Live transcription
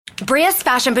Bria's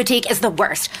fashion boutique is the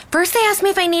worst. First, they asked me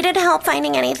if I needed help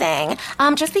finding anything.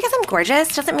 Just because I'm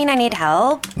gorgeous doesn't mean I need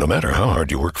help. No matter how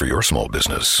hard you work for your small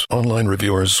business, online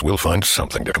reviewers will find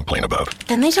something to complain about.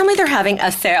 Then they tell me they're having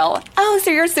a sale. Oh,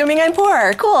 so you're assuming I'm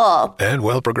poor. Cool. And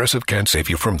while Progressive can't save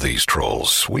you from these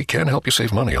trolls, we can help you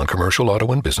save money on commercial,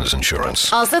 auto, and business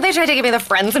insurance. Also, they tried to give me the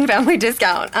friends and family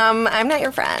discount. I'm not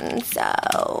your friend,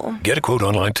 so... Get a quote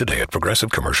online today at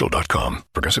progressivecommercial.com.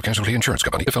 Progressive Casualty Insurance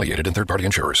Company, affiliated and third-party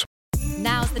insurers.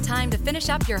 Now's the time to finish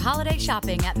up your holiday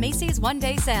shopping at Macy's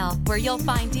one-day sale, where you'll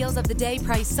find deals of the day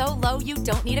priced so low you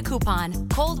don't need a coupon.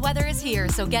 Cold weather is here,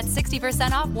 so get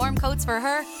 60% off warm coats for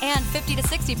her and 50 to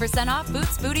 60% off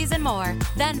boots, booties, and more.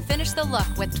 Then finish the look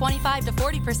with 25 to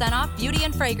 40% off beauty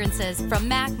and fragrances from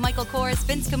MAC, Michael Kors,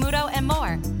 Vince Camuto, and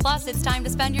more. Plus, it's time to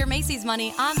spend your Macy's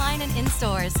money online and in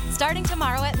stores, starting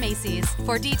tomorrow at Macy's.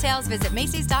 For details, visit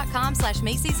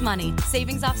Macys.com/Macy's Money.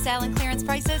 Savings off sale and clearance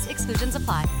prices. Exclusions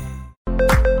apply.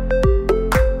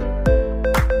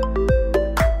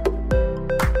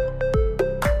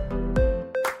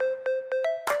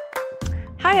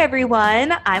 Hi,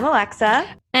 everyone. I'm Alexa.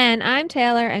 And I'm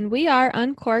Taylor, and we are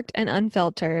Uncorked and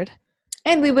Unfiltered.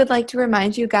 And we would like to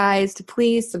remind you guys to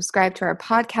please subscribe to our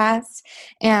podcast.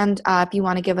 And if you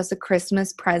want to give us a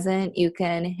Christmas present, you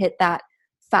can hit that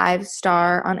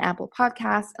 5-star on Apple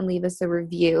Podcasts and leave us a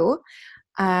review.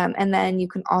 And then you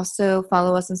can also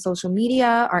follow us on social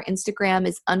media. Our Instagram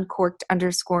is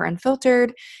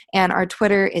uncorked_unfiltered, and our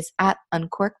Twitter is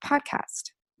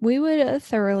 @uncorkedpodcast. We would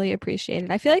thoroughly appreciate it.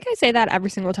 I feel like I say that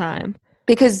every single time.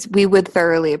 Because we would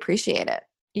thoroughly appreciate it.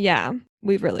 Yeah,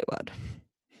 we really would.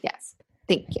 Yes.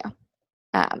 Thank you.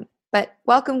 But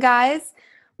welcome, guys.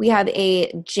 We have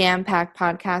a jam-packed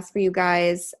podcast for you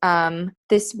guys.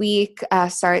 This week,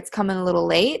 sorry it's coming a little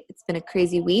late. It's been a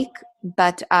crazy week.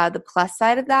 But the plus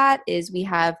side of that is we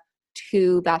have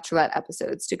 2 Bachelorette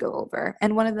episodes to go over.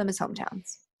 And one of them is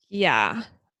Hometowns. Yeah.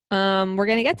 We're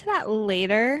going to get to that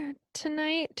later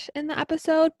tonight in the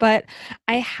episode. But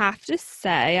I have to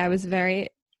say I was very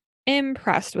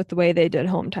impressed with the way they did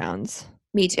Hometowns.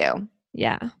 Me too.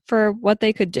 Yeah. For what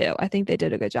they could do. I think they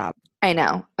did a good job. I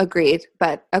know. Agreed.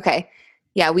 But okay.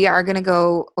 Yeah, we are going to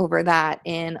go over that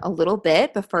in a little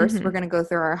bit. But first, we're going to go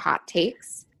through our hot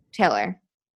takes. Taylor,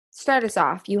 start us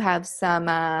off. You have some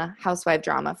housewife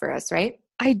drama for us, right?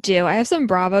 I do. I have some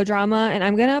Bravo drama, and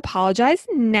I'm going to apologize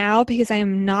now because I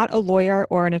am not a lawyer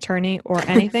or an attorney or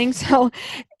anything. So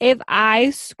if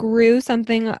I screw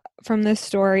something from this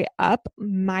story up,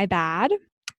 my bad.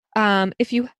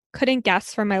 If you couldn't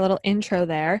guess from my little intro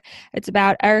there, it's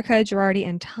about Erica Girardi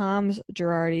and Tom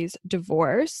Girardi's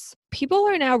divorce. People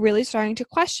are now really starting to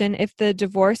question if the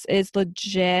divorce is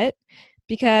legit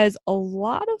because a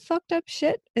lot of fucked up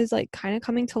shit is like kind of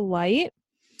coming to light.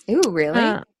 Ooh,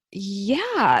 really?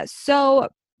 Yeah. So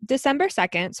December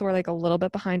 2nd, so we're like a little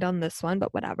bit behind on this one,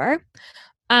 but whatever.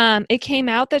 It came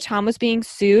out that Tom was being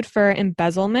sued for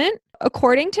embezzlement.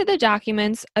 According to the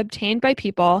documents obtained by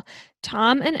People,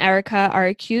 Tom and Erica are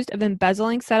accused of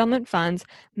embezzling settlement funds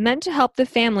meant to help the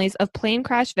families of plane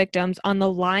crash victims on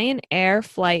the Lion Air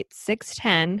Flight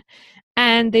 610,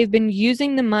 and they've been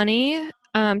using the money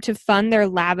to fund their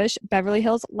lavish Beverly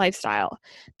Hills lifestyle.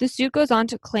 The suit goes on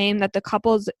to claim that the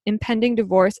couple's impending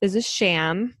divorce is a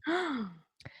sham.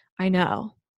 I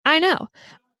know.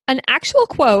 An actual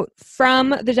quote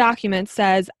from the document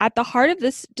says, "At the heart of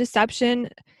this deception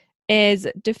is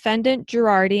defendant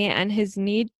Girardi and his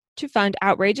need to fund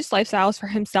outrageous lifestyles for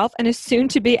himself and his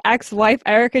soon-to-be ex-wife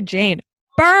Erica Jane."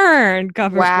 Burn!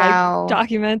 Government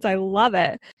documents. I love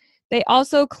it. They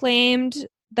also claimed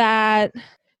that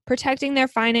protecting their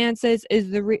finances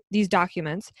is these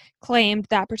documents claimed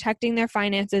that protecting their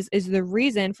finances is the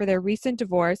reason for their recent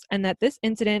divorce, and that this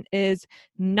incident is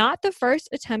not the first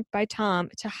attempt by Tom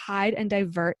to hide and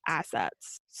divert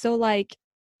assets. So, like,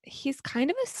 he's kind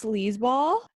of a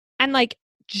sleazeball. And, like,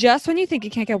 just when you think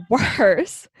it can't get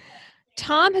worse,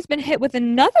 Tom has been hit with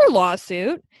another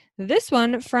lawsuit, this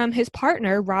one from his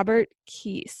partner, Robert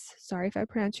Keese. Sorry if I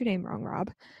pronounced your name wrong, Rob.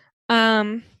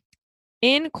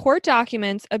 In court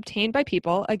documents obtained by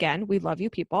People, again, we love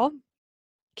you, People,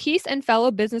 Keese and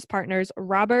fellow business partners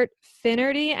Robert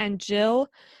Finnerty and Jill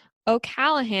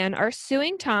O'Callahan are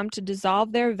suing Tom to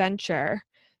dissolve their venture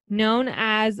known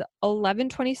as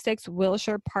 1126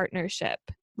 Wilshire Partnership.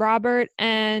 Robert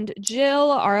and Jill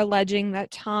are alleging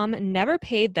that Tom never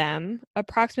paid them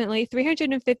approximately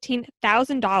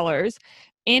 $315,000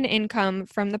 in income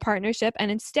from the partnership and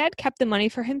instead kept the money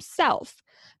for himself.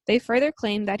 They further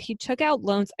claim that he took out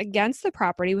loans against the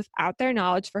property without their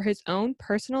knowledge for his own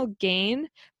personal gain,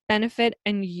 benefit,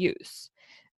 and use.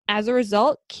 As a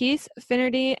result, Keese,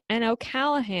 Finnerty, and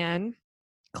O'Callahan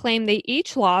claim they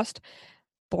each lost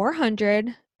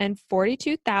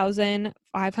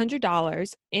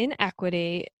 $442,500 in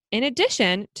equity, in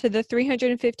addition to the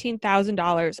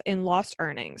 $315,000 in lost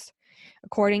earnings.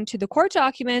 According to the court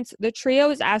documents, the trio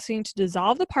is asking to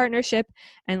dissolve the partnership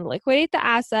and liquidate the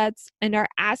assets, and are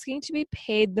asking to be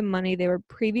paid the money they were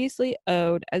previously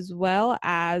owed, as well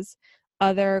as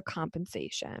other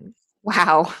compensation.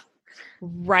 Wow.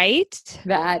 Right?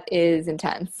 That is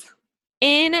intense.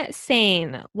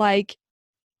 Insane. Like,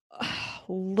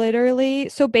 literally.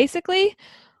 So basically,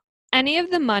 any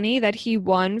of the money that he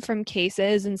won from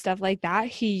cases and stuff like that,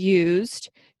 he used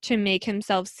to make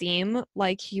himself seem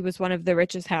like he was one of the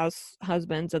richest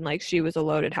husbands and like she was a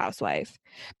loaded housewife.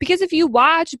 Because if you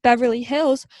watch Beverly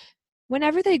Hills,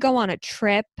 whenever they go on a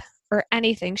trip or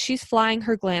anything, she's flying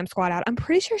her glam squad out. I'm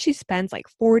pretty sure she spends like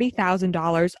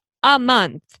 $40,000 a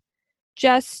month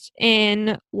just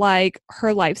in like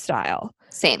her lifestyle.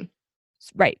 Same.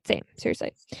 Right, same.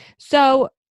 Seriously. So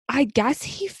I guess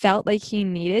he felt like he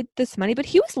needed this money, but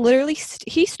he was literally,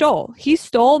 he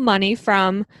stole money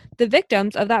from the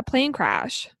victims of that plane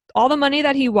crash. All the money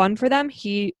that he won for them,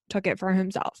 he took it for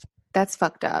himself. That's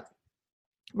fucked up.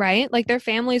 Right? Like their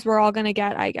families were all going to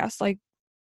get, I guess, like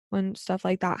when stuff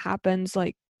like that happens,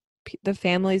 like the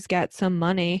families get some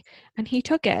money, and he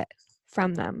took it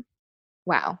from them.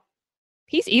 Wow.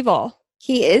 He's evil.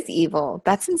 He is evil.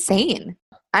 That's insane.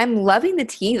 I'm loving the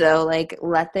tea though. Like,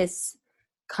 let this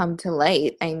come to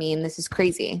light. I mean, this is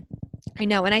crazy. I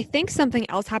know. And I think something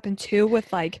else happened too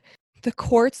with like the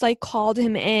courts like called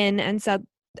him in and said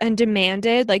and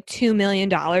demanded like $2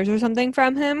 million or something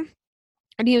from him.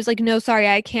 And he was like, no, sorry,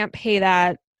 I can't pay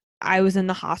that. I was in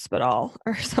the hospital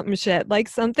or some shit. Like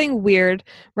something weird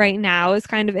right now is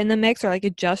kind of in the mix, or like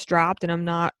it just dropped and I'm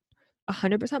not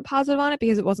 100% positive on it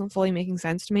because it wasn't fully making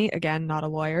sense to me. Again, not a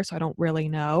lawyer, so I don't really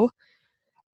know.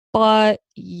 But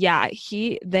yeah,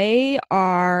 they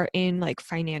are in like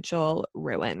financial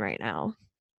ruin right now.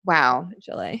 Wow.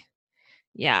 Essentially.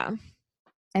 Yeah.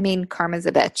 I mean, karma's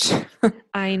a bitch.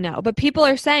 I know. But people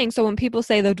are saying, so when people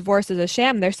say the divorce is a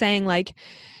sham, they're saying like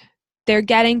they're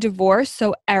getting divorced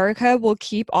so Erica will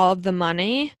keep all of the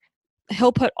money.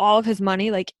 He'll put all of his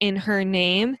money like in her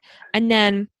name, and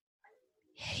then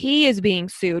he is being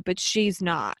sued, but she's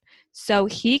not. So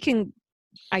he can,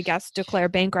 I guess, declare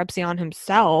bankruptcy on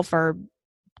himself or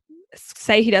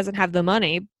say he doesn't have the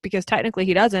money, because technically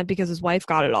he doesn't, because his wife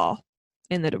got it all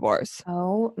in the divorce.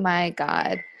 Oh my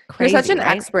God. Crazy, You're such an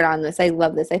right? expert on this. I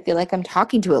love this. I feel like I'm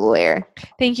talking to a lawyer.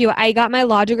 Thank you. I got my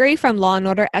law degree from Law and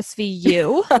Order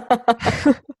SVU.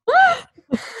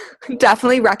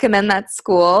 Definitely recommend that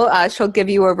school. She'll give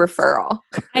you a referral.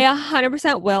 I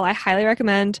 100% will. I highly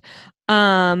recommend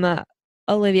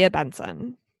Olivia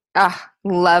Benson.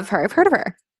 Love her. I've heard of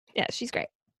her. Yeah, she's great.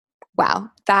 Wow.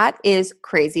 That is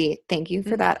crazy. Thank you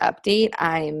for that update.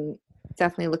 I'm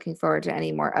definitely looking forward to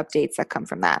any more updates that come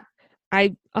from that.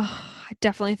 I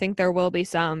definitely think there will be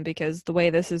some, because the way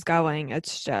this is going,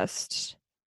 it's just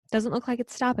doesn't look like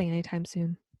it's stopping anytime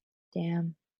soon.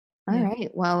 Damn. All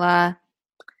right. Well, I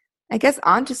guess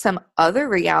on to some other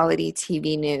reality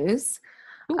TV news.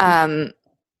 The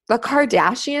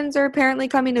Kardashians are apparently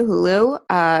coming to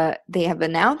Hulu. They have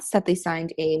announced that they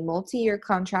signed a multi-year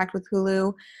contract with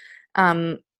Hulu.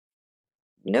 No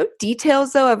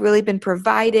details, though, have really been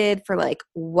provided for like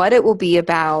what it will be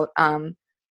about.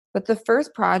 But the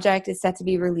first project is set to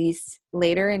be released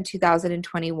later in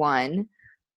 2021.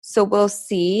 So we'll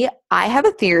see. I have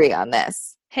a theory on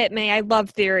this. Hit me. I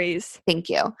love theories. Thank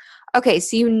you. Okay,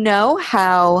 so you know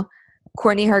how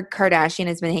Kourtney Kardashian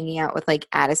has been hanging out with like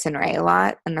Addison Rae a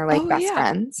lot, and they're like best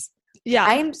friends. Yeah.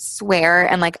 I swear,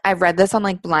 and like I've read this on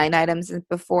like blind items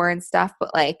before and stuff,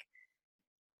 but like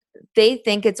they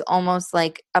think it's almost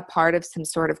like a part of some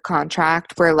sort of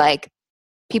contract where like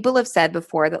people have said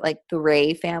before that like the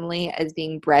Rae family is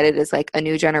being breaded as like a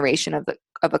new generation of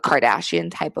a Kardashian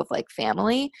type of like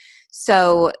family.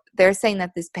 So they're saying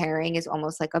that this pairing is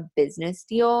almost like a business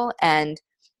deal, and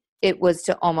it was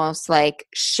to almost like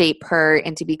shape her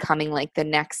into becoming like the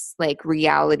next like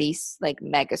reality like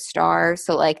megastar.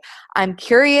 So like I'm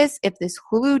curious if this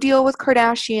Hulu deal with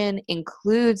Kardashian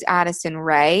includes Addison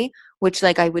Rae, which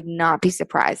like I would not be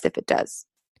surprised if it does.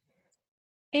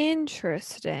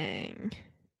 Interesting.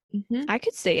 Mm-hmm. I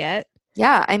could see it.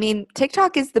 Yeah, I mean,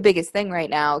 TikTok is the biggest thing right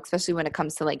now, especially when it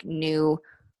comes to like new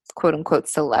quote unquote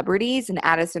celebrities, and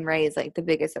Addison Rae is like the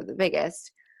biggest of the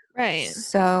biggest. Right.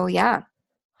 So yeah.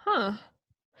 Huh.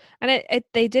 And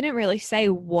they didn't really say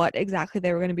what exactly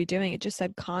they were going to be doing. It just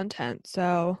said content.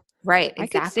 So right,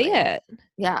 exactly. I could see it.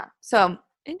 Yeah. So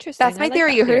interesting. that's my like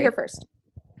theory. that You heard it theory. here first.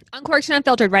 Uncorked and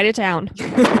Unfiltered. Write it down.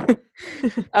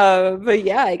 But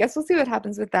yeah, I guess we'll see what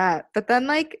happens with that. But then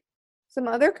like some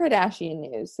other Kardashian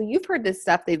news. So you've heard this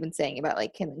stuff they've been saying about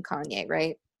like Kim and Kanye,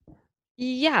 right?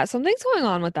 Yeah, something's going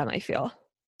on with them, I feel.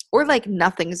 Or like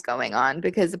nothing's going on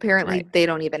because apparently they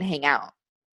don't even hang out,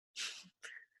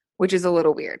 which is a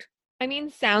little weird. I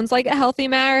mean, sounds like a healthy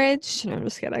marriage. No, I'm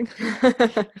just kidding.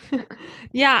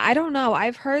 Yeah, I don't know.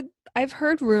 I've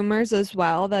heard rumors as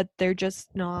well that they're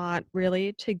just not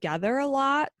really together a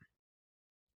lot,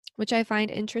 which I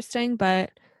find interesting, but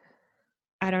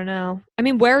I don't know. I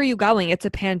mean, where are you going? It's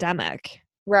a pandemic.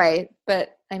 Right.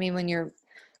 But I mean, when you're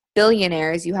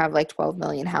billionaires, you have like 12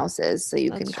 million houses, so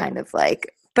you can kind of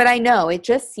like, but I know it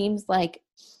just seems like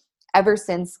ever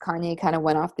since Kanye kind of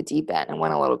went off the deep end and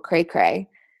went a little cray cray,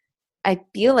 I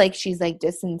feel like she's like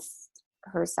distanced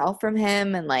herself from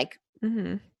him, and like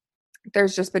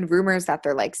there's just been rumors that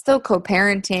they're like still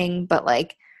co-parenting, but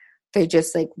like they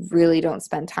just like really don't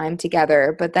spend time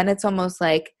together. But then it's almost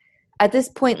like at this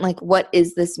point, like, what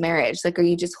is this marriage? Like, are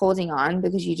you just holding on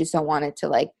because you just don't want it to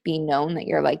like be known that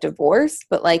you're like divorced?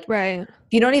 But like, right, if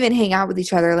you don't even hang out with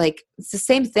each other, like it's the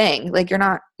same thing. Like you're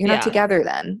not together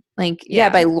then. Like, yeah,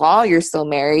 by law you're still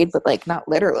married, but like not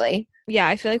literally. Yeah,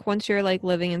 I feel like once you're like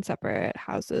living in separate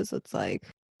houses, it's like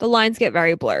the lines get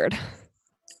very blurred.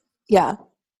 Yeah.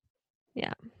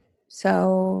 Yeah.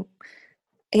 So,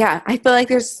 yeah, I feel like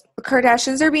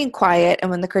Kardashians are being quiet,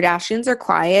 and when the Kardashians are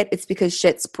quiet, it's because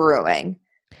shit's brewing.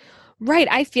 Right.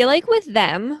 I feel like with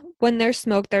them, when there's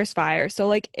smoke, there's fire. So,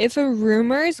 like, if a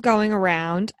rumor is going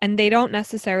around and they don't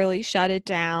necessarily shut it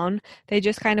down, they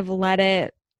just kind of let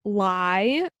it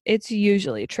lie, it's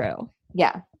usually true.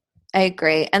 Yeah, I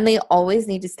agree. And they always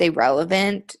need to stay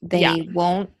relevant. They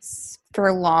won't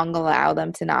for long allow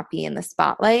them to not be in the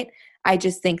spotlight. I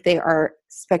just think they are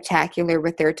spectacular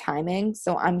with their timing.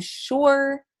 So I'm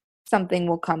sure something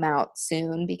will come out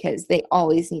soon because they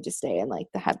always need to stay in like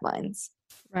the headlines.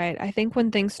 Right. I think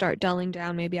when things start dulling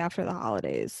down, maybe after the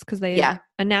holidays, because they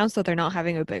announced that they're not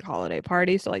having a big holiday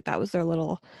party. So like that was their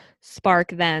little spark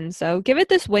then. So give it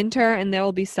this winter and there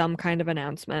will be some kind of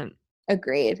announcement.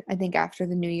 Agreed. I think after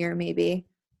the new year, maybe.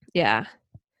 Yeah.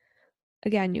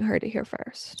 Again, you heard it here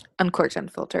first. Uncorked,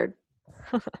 Unfiltered.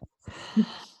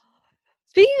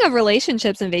 Speaking of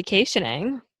relationships and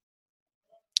vacationing,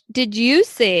 did you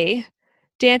see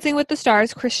Dancing with the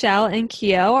Stars, Chrishell and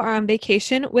Keo are on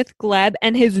vacation with Gleb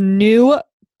and his new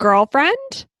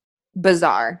girlfriend?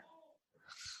 Bizarre.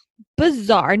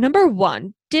 Number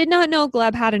one, did not know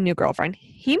Gleb had a new girlfriend.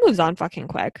 He moves on fucking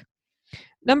quick.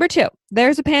 Number two,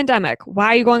 there's a pandemic. Why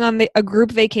are you going on a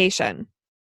group vacation?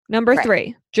 Number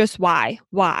three, just why?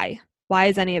 Why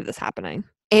is any of this happening?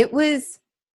 It was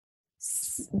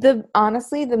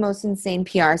honestly the most insane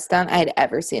PR stunt I'd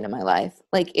ever seen in my life.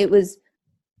 Like, it was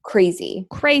crazy.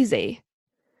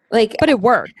 Like, but it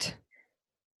worked.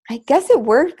 I guess it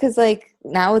worked because like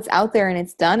now it's out there and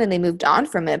it's done and they moved on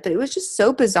from it. But it was just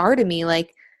so bizarre to me.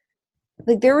 Like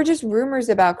there were just rumors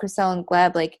about Chrishell and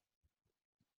Gleb like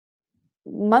a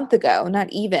month ago,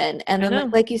 not even. And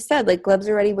then like you said, like Gleb's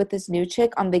already with this new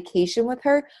chick on vacation with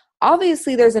her.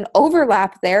 Obviously there's an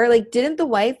overlap there. Like, didn't the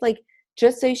wife like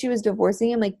just say she was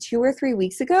divorcing him like 2 or 3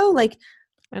 weeks ago? Like,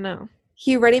 I know.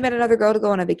 He already met another girl to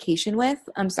go on a vacation with?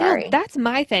 I'm sorry. Yeah, that's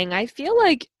my thing. I feel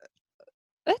like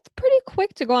that's pretty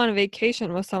quick to go on a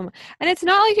vacation with someone. And it's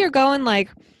not like you're going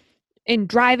like in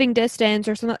driving distance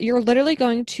or something. You're literally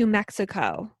going to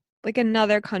Mexico, like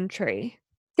another country.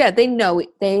 Yeah,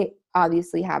 they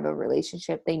obviously have a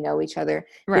relationship. They know each other.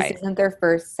 Right. This isn't their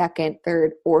first, second,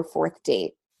 third, or fourth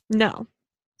date. No.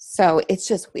 So it's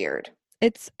just weird.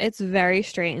 It's very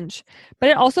strange. But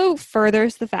it also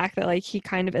furthers the fact that like he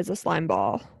kind of is a slime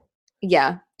ball.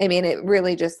 Yeah. I mean, it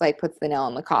really just like puts the nail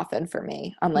in the coffin for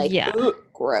me. I'm like,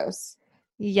 gross.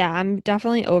 Yeah, I'm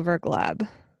definitely over Gleb.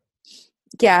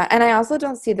 Yeah, and I also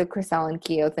don't see the Chrishell and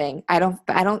Keo thing. I don't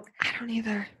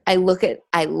either. I look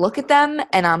at them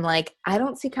and I'm like, I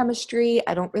don't see chemistry.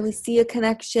 I don't really see a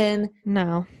connection.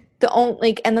 No.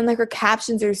 And then like her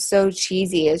captions are so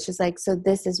cheesy. It's just like, so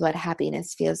this is what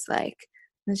happiness feels like.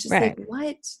 And it's just like,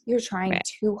 what? You're trying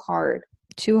too hard.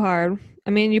 Too hard.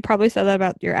 I mean, you probably said that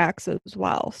about your ex as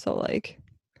well. So like,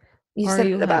 you said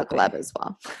it about Gleb as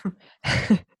well.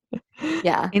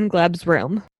 Yeah. In Gleb's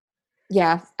room.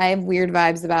 Yeah, I have weird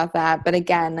vibes about that. But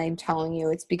again, I'm telling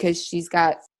you, it's because she's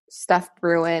got stuff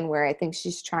brewing where I think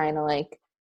she's trying to like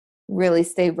really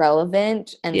stay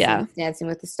relevant. And since Dancing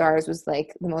with the Stars was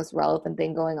like the most relevant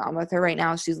thing going on with her right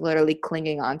now, she's literally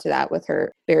clinging on to that with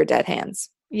her bare dead hands.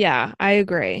 Yeah, I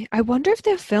agree. I wonder if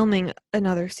they're filming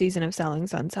another season of Selling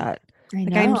Sunset. I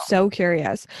know. I'm so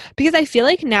curious because I feel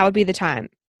like now would be the time.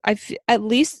 at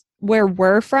least where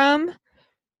we're from,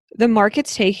 the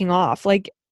market's taking off. Like,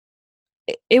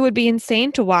 it would be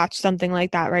insane to watch something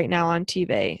like that right now on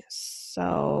TV.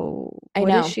 So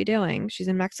what is she doing? She's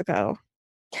in Mexico.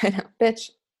 I know, bitch.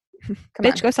 Come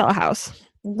Bitch, on. go sell a house.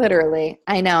 Literally.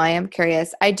 I know. I am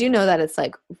curious. I do know that it's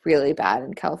like really bad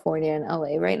in California and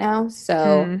LA right now.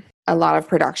 So a lot of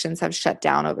productions have shut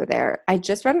down over there. I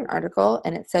just read an article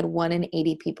and it said 1 in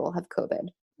 80 people have COVID.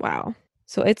 Wow.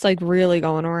 So it's like really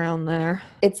going around there.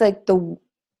 It's like the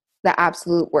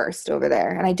absolute worst over there.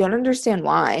 And I don't understand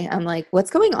why. I'm like,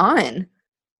 what's going on?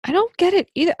 I don't get it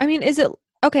either. I mean, is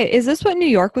this what New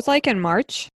York was like in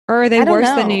March? Or are they worse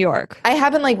than New York? I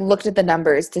haven't like looked at the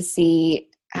numbers to see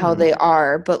how they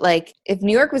are. But like if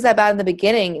New York was that bad in the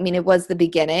beginning, I mean, it was the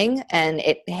beginning and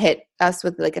it hit us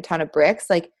with like a ton of bricks.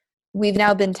 Like we've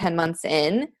now been 10 months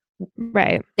in.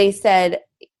 Right. They said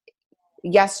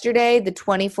yesterday, the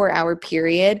 24-hour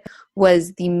period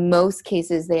was the most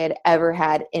cases they had ever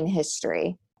had in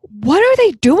history. What are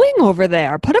they doing over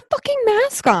there? Put a fucking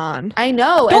mask on. I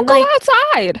know. Don't go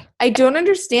outside. I don't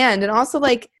understand. And also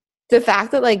like the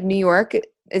fact that like New York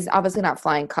is obviously not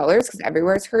flying colors because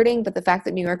everywhere is hurting, but the fact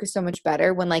that New York is so much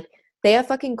better when like they have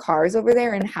fucking cars over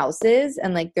there and houses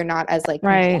and like they're not as like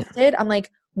congested. I'm like,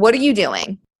 what are you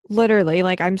doing? Literally,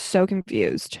 like I'm so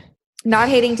confused. Not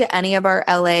hating to any of our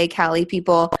LA, Cali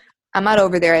people. I'm not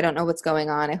over there. I don't know what's going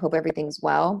on. I hope everything's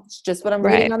well. It's just what I'm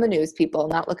reading on the news, people.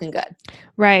 Not looking good.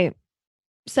 Right.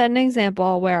 Set an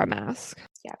example. Wear a mask.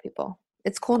 Yeah, people.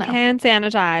 It's cool now. Hand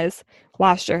sanitize.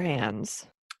 Wash your hands.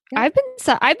 Yeah. I've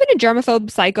been a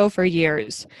germaphobe psycho for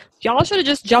years. Y'all should have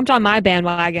just jumped on my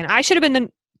bandwagon. I should have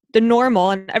been the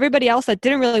normal, and everybody else that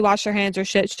didn't really wash their hands or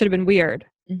shit should have been weird.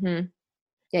 Mm-hmm.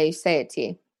 Yeah, you say it,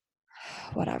 T.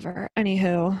 Whatever.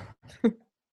 Anywho.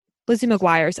 Lizzie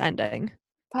McGuire's ending.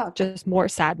 Fuck. Just more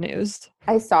sad news.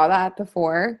 I saw that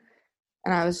before,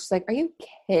 and I was just like, are you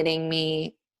kidding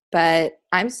me? But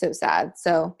I'm so sad.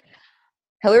 So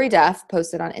Hillary Duff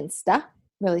posted on Insta.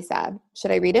 Really sad.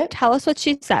 Should I read it? Tell us what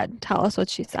she said.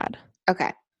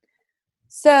 Okay.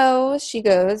 So she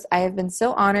goes, I have been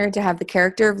so honored to have the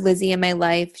character of Lizzie in my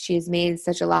life. She has made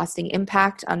such a lasting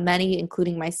impact on many,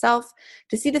 including myself.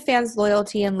 To see the fans'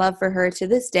 loyalty and love for her to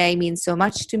this day means so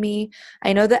much to me.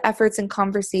 I know the efforts and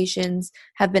conversations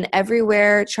have been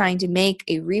everywhere trying to make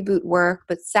a reboot work,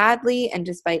 but sadly, and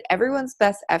despite everyone's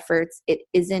best efforts, it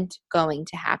isn't going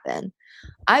to happen.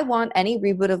 I want any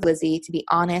reboot of Lizzie to be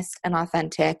honest and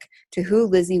authentic to who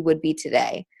Lizzie would be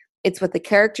today. It's what the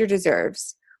character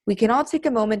deserves. We can all take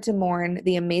a moment to mourn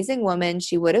the amazing woman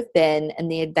she would have been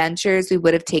and the adventures we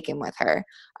would have taken with her.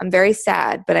 I'm very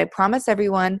sad, but I promise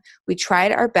everyone we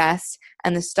tried our best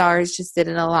and the stars just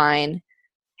didn't align.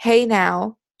 Hey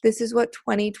now, this is what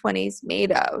 2020's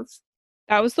made of.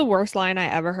 That was the worst line I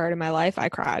ever heard in my life. I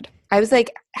cried. I was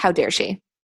like, how dare she?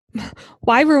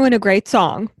 Why ruin a great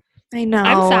song? I know.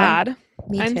 I'm sad.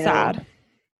 I'm sad.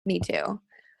 Me too.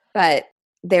 But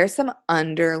there's some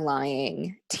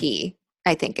underlying tea,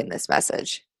 I think, in this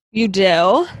message. You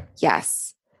do?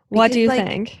 Yes. What do you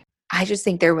think? I just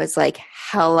think there was like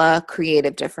hella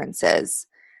creative differences.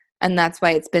 And that's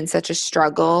why it's been such a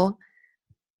struggle.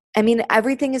 I mean,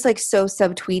 everything is like so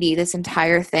subtweety, this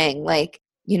entire thing. Like,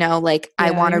 you know, like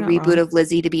I want a reboot of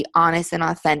Lizzie to be honest and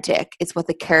authentic. It's what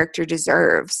the character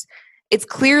deserves. It's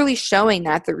clearly showing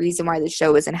that the reason why the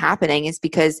show isn't happening is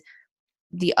because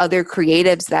the other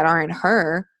creatives that aren't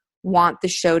her want the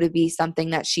show to be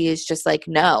something that she is just like,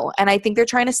 no. And I think they're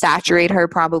trying to saturate her,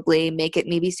 probably make it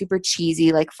maybe super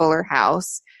cheesy, like Fuller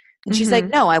House. And she's like,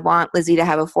 no, I want Lizzie to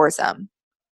have a foursome.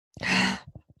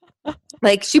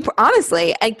 Like she,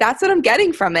 honestly, like that's what I'm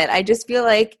getting from it. I just feel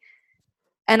like,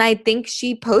 and I think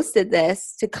she posted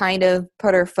this to kind of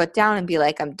put her foot down and be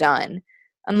like, I'm done.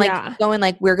 I'm like going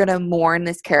like, we're going to mourn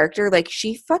this character. Like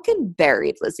she fucking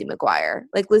buried Lizzie McGuire.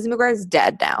 Like Lizzie McGuire is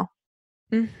dead now.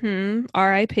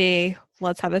 R.I.P.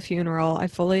 Let's have a funeral. I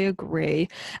fully agree.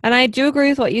 And I do agree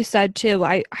with what you said too.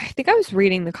 I think I was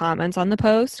reading the comments on the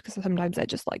post because sometimes I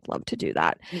just like love to do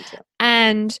that. Me too.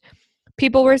 And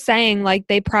people were saying like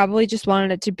they probably just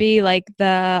wanted it to be like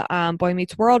the Boy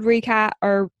Meets World recap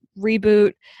or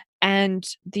reboot and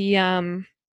the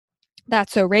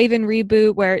That's So Raven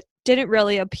reboot where it didn't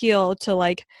really appeal to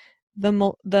like the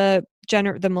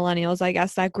millennials, I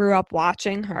guess, that grew up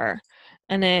watching her.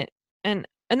 And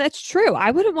that's true. I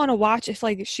wouldn't want to watch if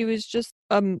like she was just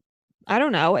I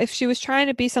don't know, if she was trying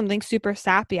to be something super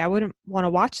sappy. I wouldn't want to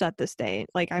watch that this day.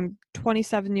 Like I'm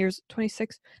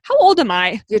 26. How old am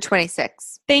I? You're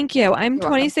 26. Thank you. I'm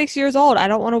 26 years old. I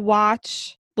don't want to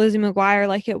watch Lizzie McGuire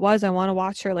like it was. I want to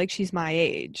watch her like she's my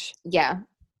age. Yeah.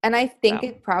 And I think So.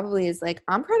 it probably is like,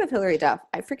 I'm proud of Hillary Duff.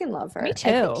 I freaking love her. Me I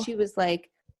think too. she was like,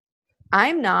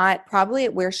 I'm not probably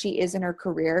at where she is in her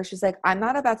career. She's like, I'm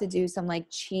not about to do some like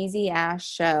cheesy ass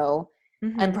show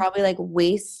and probably like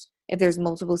waste, if there's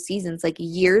multiple seasons, like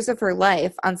years of her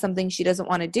life on something she doesn't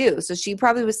want to do. So she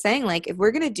probably was saying like, if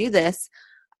we're going to do this,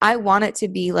 I want it to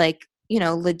be like, you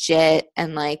know, legit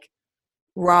and like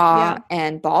raw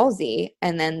and ballsy.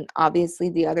 And then obviously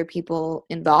the other people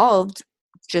involved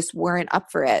just weren't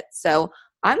up for it. So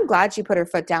I'm glad she put her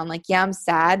foot down. Like, yeah, I'm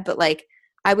sad, but like,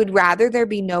 I would rather there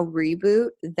be no reboot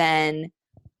than,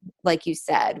 like you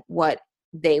said, what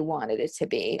they wanted it to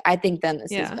be. I think then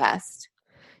this is best.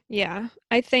 Yeah.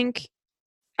 I think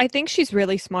she's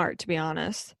really smart, to be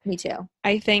honest. Me too.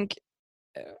 I think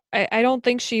I don't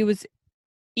think she was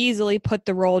easily put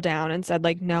the role down and said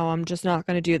like, no, I'm just not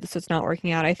going to do this. It's not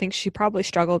working out. I think she probably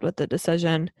struggled with the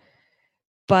decision.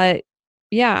 But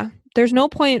yeah, there's no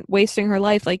point wasting her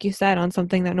life, like you said, on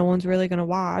something that no one's really going to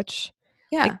watch.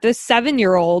 Yeah. Like the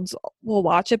 7-year-olds will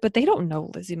watch it, but they don't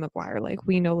know Lizzie McGuire like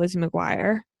we know Lizzie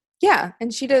McGuire. Yeah.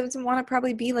 And she doesn't want to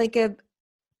probably be like a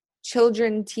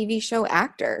children TV show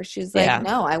actor. She's like,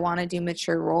 no, I want to do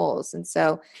mature roles. And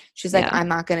so she's like, I'm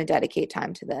not going to dedicate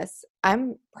time to this.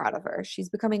 I'm proud of her. She's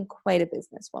becoming quite a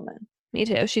businesswoman. Me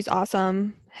too. She's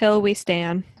awesome. Hill, we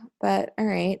stan. But all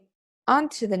right, on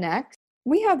to the next.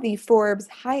 We have the Forbes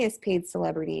highest paid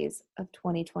celebrities of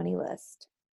 2020 list.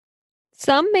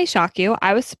 Some may shock you.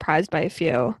 I was surprised by a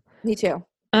few. Me too.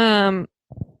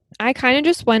 I kind of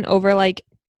just went over like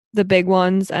the big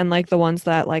ones and like the ones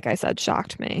that, like I said,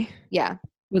 shocked me. Yeah.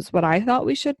 Was what I thought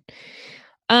we should.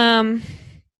 So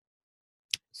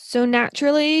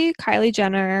naturally, Kylie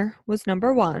Jenner was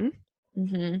number one.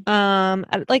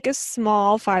 At like a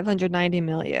small 590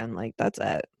 million. Like that's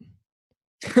it.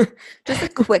 Just a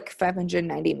quick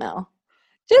 590 mil.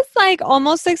 Just like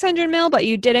almost 600 mil, but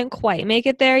you didn't quite make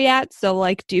it there yet. So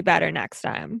like do better next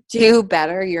time. Do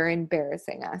better. You're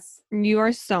embarrassing us. You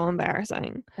are so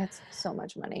embarrassing. That's so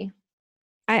much money.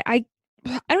 I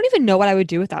don't even know what I would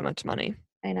do with that much money.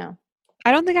 I know.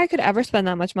 I don't think I could ever spend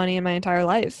that much money in my entire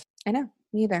life. I know.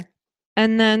 Me either.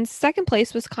 And then second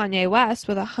place was Kanye West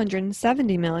with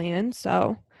 170 million.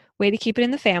 So way to keep it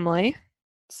in the family.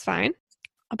 It's fine.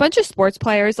 A bunch of sports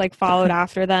players like followed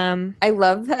after them. I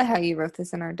love that how you wrote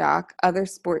this in our doc. Other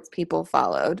sports people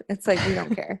followed. It's like, we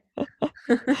don't care.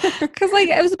 Because like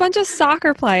it was a bunch of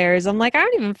soccer players. I'm like, I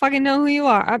don't even fucking know who you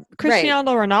are.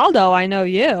 Cristiano Ronaldo, I know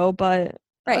you, but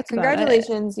right.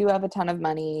 Congratulations. You have a ton of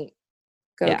money.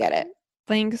 Go get it.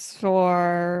 Thanks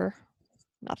for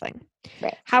nothing.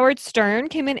 Right. Howard Stern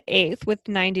came in 8th with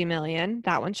 90 million.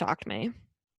 That one shocked me.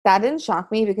 That didn't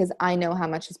shock me because I know how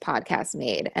much his podcast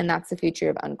made, and that's the future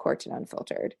of Uncorked and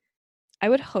Unfiltered. I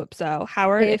would hope so.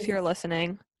 Howard, if you're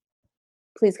listening,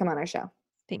 please come on our show.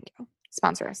 Thank you.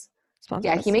 Sponsor us.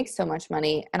 He makes so much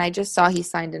money, and I just saw he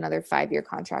signed another 5-year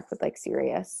contract with like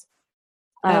Sirius.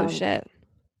 Oh shit.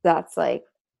 That's like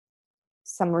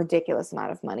some ridiculous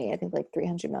amount of money. I think like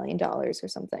 $300 million or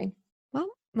something. Well,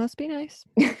 must be nice.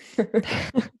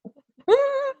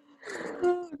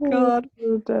 Oh God.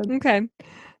 Okay.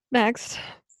 Next,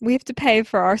 we have to pay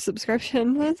for our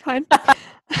subscription. That's fine.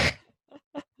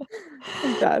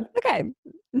 God. Okay.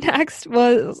 Next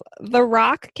was The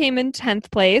Rock came in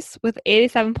 10th place with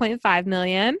 87.5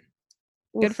 million.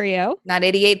 Oof. Good for you. Not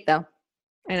 88 though.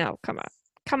 I know. Come on.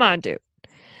 Come on, dude.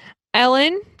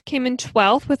 Ellen came in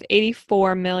 12th with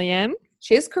 84 million.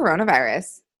 She has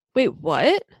coronavirus. Wait,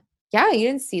 what? Yeah, you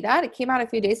didn't see that? It came out a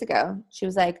few days ago. She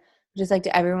was like, just like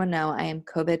to everyone know, I am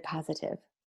COVID positive.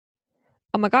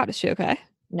 Oh my God, is she okay?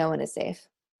 No one is safe.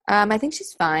 I think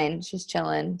she's fine. She's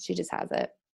chilling. She just has it.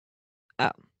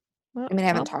 Oh. Well, I mean, I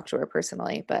haven't talked to her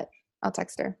personally, but I'll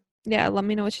text her. Yeah, let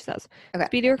me know what she says. Okay.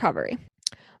 Speedy recovery.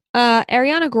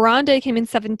 Ariana Grande came in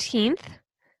 17th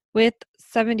with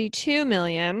 72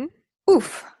 million.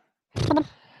 Oof.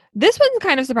 This one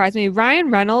kind of surprised me. Ryan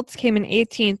Reynolds came in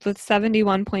 18th with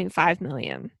 71.5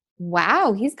 million.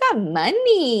 Wow, he's got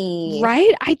money.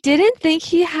 Right? I didn't think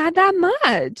he had that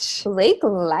much. Blake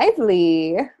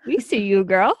Lively. We see you,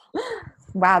 girl.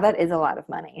 Wow, that is a lot of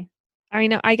money. I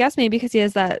know. I guess maybe because he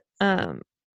has that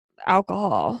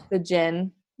alcohol. The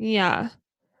gin. Yeah.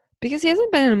 Because he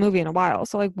hasn't been in a movie in a while.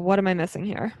 So, like, what am I missing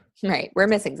here? Right. We're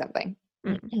missing something.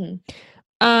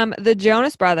 The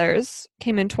Jonas Brothers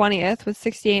came in 20th with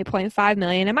 68.5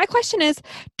 million. And my question is,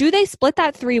 do they split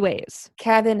that 3 ways?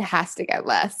 Kevin has to get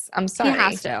less. I'm sorry. He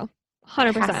has to.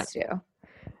 100%.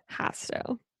 Has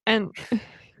to. And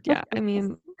yeah, I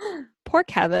mean, poor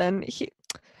Kevin. He's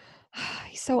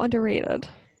so underrated.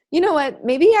 You know what?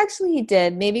 Maybe actually he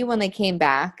did. Maybe when they came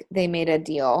back, they made a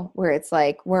deal where it's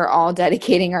like, we're all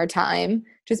dedicating our time.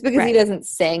 Just because he doesn't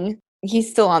sing, he's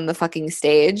still on the fucking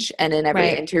stage and in every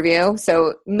interview.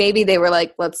 So maybe they were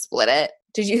like, let's split it.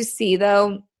 Did you see,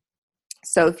 though,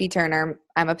 Sophie Turner?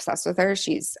 I'm obsessed with her.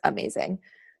 She's amazing.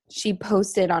 She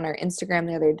posted on her Instagram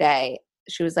the other day.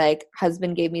 She was like,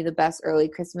 husband gave me the best early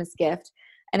Christmas gift.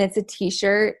 And it's a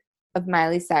t-shirt of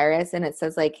Miley Cyrus, and it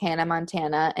says like Hannah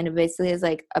Montana, and it basically is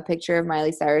like a picture of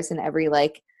Miley Cyrus in every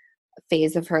like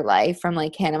phase of her life, from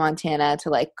like Hannah Montana to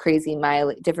like Crazy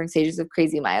Miley, different stages of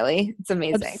Crazy Miley. It's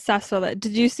amazing. Obsessed with it.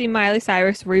 Did you see Miley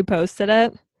Cyrus reposted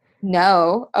it?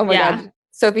 No. Oh my God.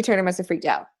 Sophie Turner must have freaked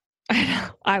out. I know.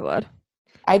 I would.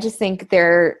 I just think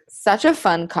they're such a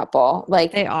fun couple.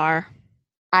 Like, they are.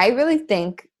 I really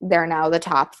think they're now the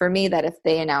top for me, that if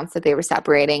they announced that they were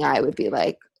separating, I would be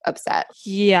like upset.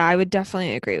 Yeah, I would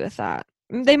definitely agree with that.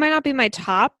 They might not be my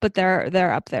top, but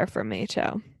they're up there for me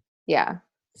too. Yeah.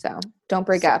 So don't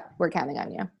break up. We're counting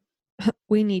on you.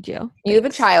 We need you. You have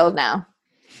a child now.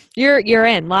 You're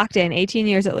in, locked in, 18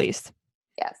 years at least.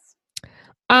 Yes.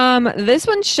 This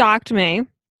one shocked me.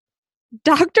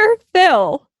 Dr.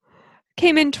 Phil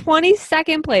came in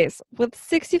 22nd place with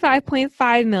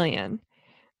 65.5 million.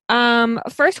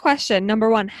 First question, number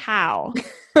one, how?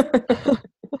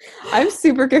 I'm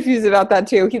super confused about that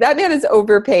too. That man is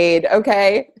overpaid,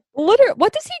 okay? Literally,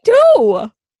 what does he do?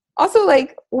 Also,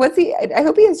 like, I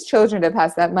hope he has children to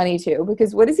pass that money to,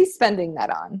 because what is he spending that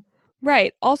on?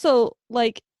 Right. Also,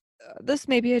 like, this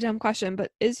may be a dumb question,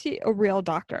 but is he a real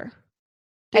doctor?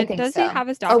 I think does so. he have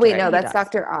his doctorate? Oh, wait, no, that's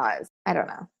Dr. Oz. I don't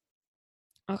know.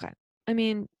 Okay. I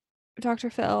mean, Dr.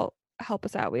 Phil, help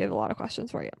us out. We have a lot of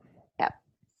questions for you. Yep.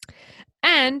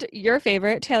 And your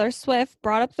favorite, Taylor Swift,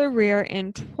 brought up the rear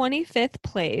in 25th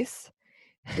place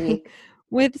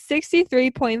with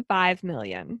 63.5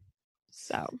 million.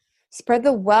 So spread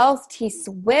the wealth, T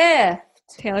Swift.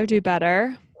 Taylor, do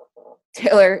better.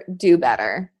 Taylor, do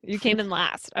better. You came in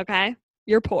last, okay?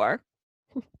 You're poor.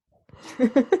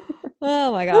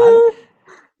 Oh my God.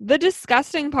 The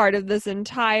disgusting part of this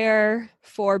entire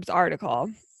Forbes article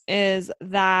is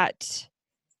that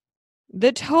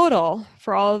the total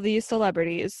for all of these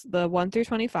celebrities, the 1 through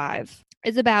 25,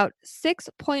 is about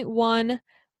 $6.1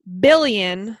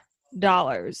 billion.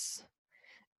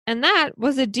 And that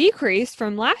was a decrease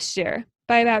from last year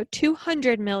by about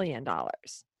 $200 million.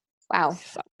 Wow.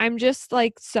 So I'm just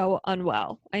like so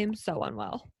unwell. I am so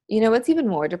unwell. You know what's even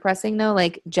more depressing though?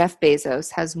 Like, Jeff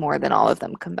Bezos has more than all of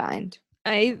them combined.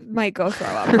 I might go throw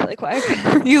up really quick.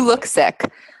 You look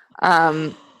sick.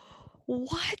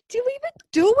 What do we even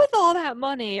do with all that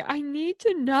money? I need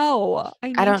to know.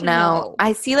 I don't know.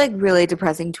 I see like really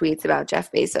depressing tweets about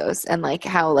Jeff Bezos and like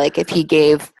how like if he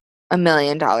gave $1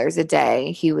 million a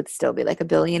day, he would still be like a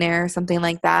billionaire or something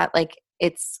like that. Like,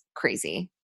 it's crazy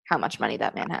how much money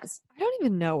that man has. I don't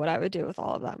even know what I would do with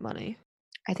all of that money.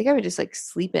 I think I would just like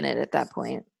sleep in it at that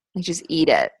point. Like, just eat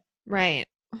it. Right.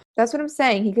 That's what I'm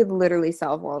saying. He could literally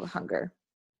solve world hunger.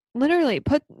 Literally,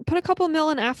 put a couple mil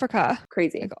in Africa.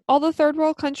 Crazy. Like all the third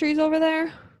world countries over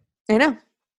there. I know.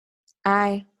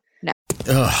 Ugh,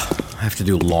 I have to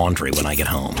do laundry when I get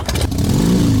home.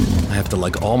 I have to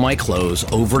lug all my clothes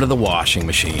over to the washing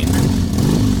machine.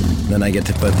 Then I get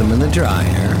to put them in the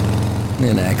dryer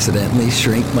and accidentally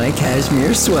shrink my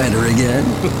cashmere sweater again.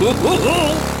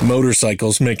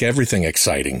 Motorcycles make everything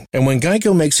exciting. And when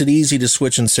Geico makes it easy to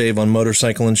switch and save on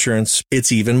motorcycle insurance,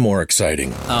 it's even more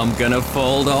exciting. I'm gonna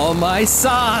fold all my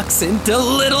socks into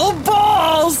little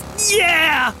balls!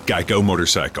 Yeah! Geico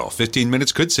Motorcycle. 15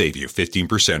 minutes could save you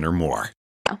 15% or more.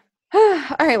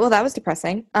 All right. Well, that was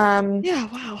depressing. Yeah,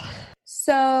 wow.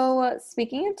 So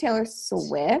speaking of Taylor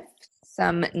Swift,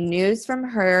 some news from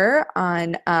her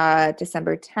on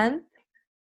December 10th,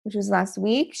 which was last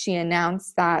week. She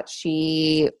announced that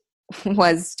she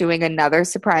was doing another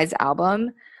surprise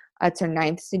album. It's her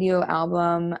 9th studio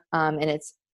album, and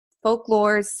it's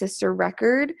Folklore's sister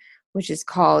record, which is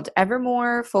called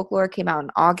Evermore. Folklore came out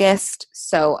in August,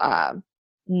 so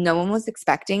no one was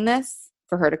expecting this,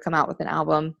 for her to come out with an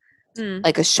album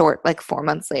like a short, like 4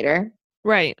 months later.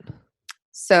 Right.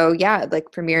 So yeah, it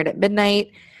like premiered at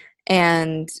midnight.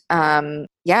 And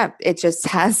yeah, it just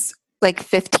has like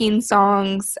 15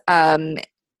 songs.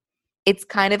 It's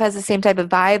kind of has the same type of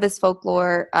vibe as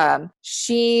Folklore.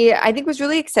 She, I think, was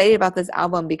really excited about this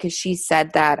album because she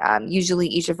said that usually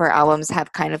each of her albums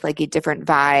have kind of like a different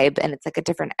vibe, and it's like a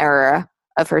different era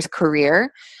of her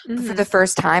career. But for the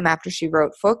first time after she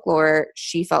wrote Folklore,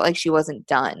 she felt like she wasn't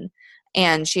done.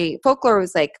 And Folklore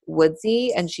was like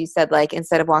woodsy, and she said like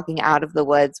instead of walking out of the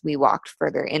woods, we walked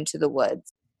further into the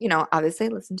woods. You know, obviously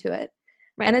listen to it.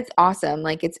 Right. And it's awesome.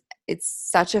 Like it's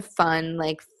such a fun,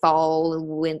 like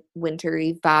fall,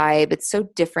 wintry vibe. It's so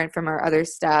different from our other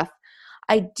stuff.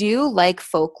 I do like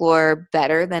Folklore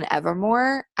better than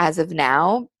Evermore as of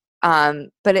now.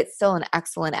 But it's still an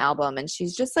excellent album. And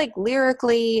she's just like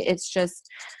lyrically, it's just,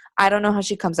 I don't know how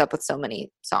she comes up with so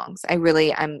many songs.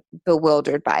 I'm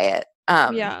bewildered by it.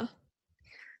 Yeah.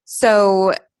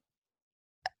 So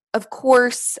of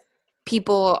course,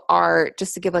 people are,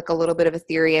 just to give like a little bit of a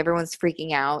theory, everyone's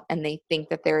freaking out and they think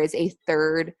that there is a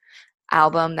third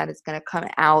album that is going to come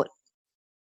out,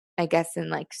 I guess, in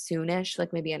like soonish,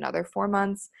 like maybe another 4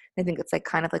 months. I think it's like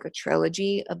kind of like a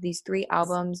trilogy of these 3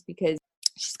 albums because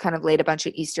she's kind of laid a bunch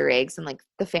of Easter eggs and like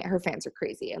her fans are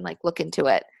crazy and like look into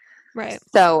it. Right.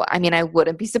 So, I mean, I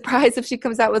wouldn't be surprised if she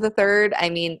comes out with a third. I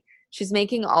mean, she's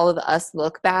making all of us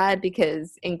look bad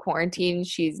because in quarantine,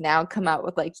 she's now come out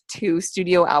with like 2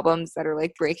 studio albums that are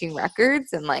like breaking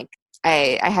records. And like,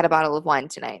 I had a bottle of wine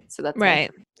tonight. So that's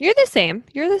right. Like, You're the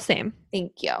same.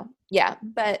 thank you. Yeah.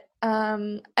 But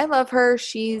I love her.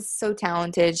 She's so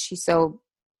talented. She's so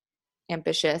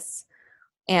ambitious.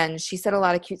 And she said a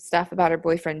lot of cute stuff about her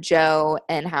boyfriend, Joe,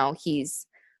 and how he's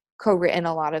co-written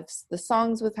a lot of the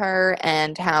songs with her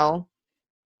and how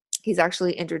he's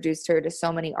actually introduced her to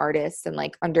so many artists and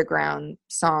like underground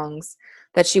songs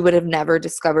that she would have never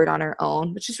discovered on her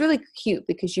own, which is really cute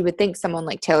because you would think someone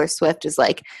like Taylor Swift is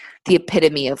like the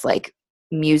epitome of like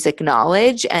music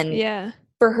knowledge. And Yeah.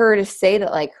 for her to say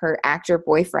that like her actor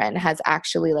boyfriend has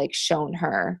actually like shown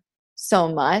her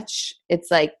so much,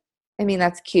 it's like, I mean,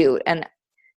 that's cute. And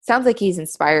sounds like he's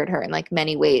inspired her in like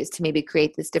many ways to maybe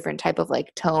create this different type of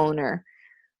like tone or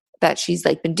that she's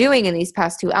like been doing in these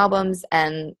past 2 albums.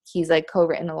 And he's like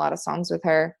co-written a lot of songs with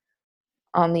her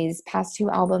on these past 2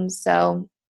 albums. So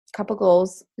couple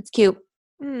goals. It's cute.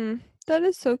 That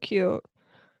is so cute.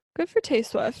 Good for Tay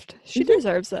Swift. She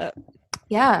deserves it.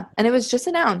 Yeah. And it was just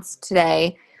announced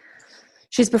today.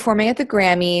 She's performing at the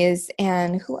Grammys.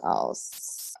 And who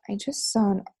else? I just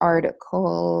saw an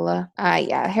article.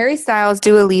 Yeah. Harry Styles,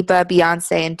 Dua Lipa,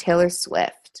 Beyonce, and Taylor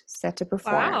Swift set to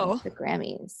perform at the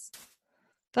Grammys.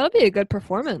 That'll be a good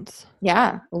performance.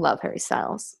 Yeah. Love Harry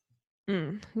Styles.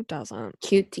 Who doesn't?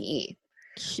 Cutie.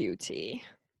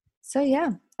 So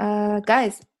yeah.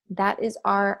 Guys, that is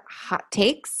our hot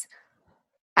takes.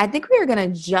 I think we are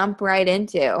going to jump right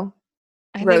into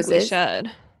Roses. Think we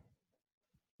should.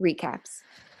 Recaps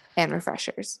and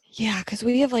refreshers. Yeah, because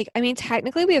we have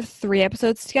technically we have 3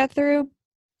 episodes to get through,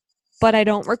 but I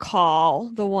don't recall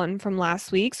the one from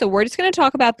last week. So we're just going to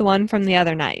talk about the one from the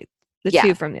other night. The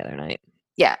 2 from the other night.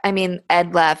 Yeah, I mean,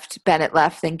 Ed left, Bennett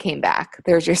left, then came back.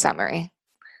 There's your summary.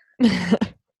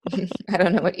 I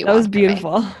don't know what you want. That was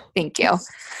beautiful. Thank you.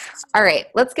 All right,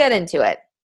 let's get into it.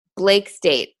 Blake's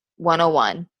date,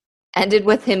 101, ended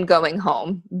with him going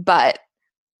home, but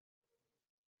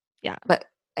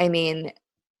I mean,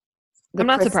 I'm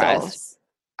not surprised.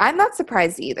 I'm not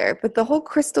surprised either, but the whole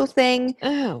crystal thing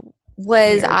was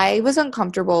weird. I was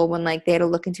uncomfortable when like they had to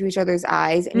look into each other's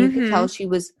eyes and you could tell she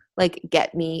was like,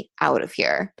 get me out of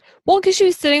here. Well, because she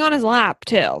was sitting on his lap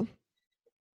too.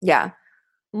 Yeah.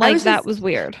 That was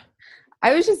weird.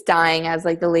 I was just dying as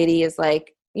like the lady is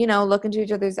like, you know, look into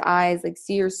each other's eyes, like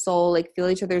see your soul, like feel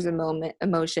each other's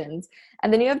emotions.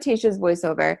 And then you have Tayshia's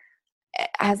voiceover.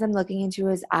 As I'm looking into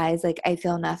his eyes, like I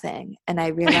feel nothing. And I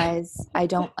realize I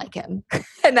don't like him.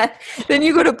 And then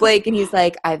you go to Blake and he's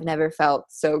like, I've never felt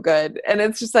so good. And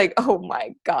it's just like, oh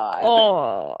my God.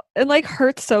 Oh, it like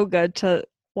hurts so good to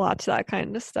watch that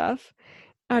kind of stuff.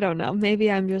 I don't know. Maybe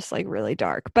I'm just like really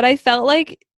dark. But I felt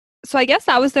like, so I guess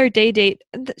that was their date. Did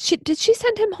she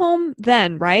send him home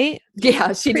then, right?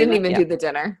 Yeah, she didn't even do the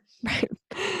dinner. Right.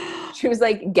 She was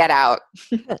like, get out.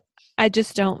 I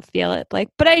just don't feel it, Blake.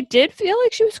 But I did feel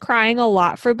like she was crying a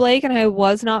lot for Blake, and I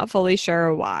was not fully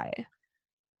sure why.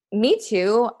 Me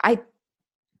too.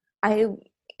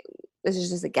 This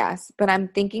is just a guess, but I'm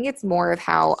thinking it's more of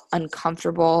how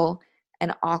uncomfortable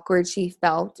and awkward she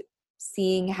felt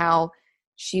seeing how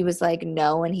she was like,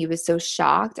 no, and he was so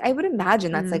shocked. I would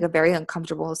imagine that's like a very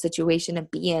uncomfortable situation to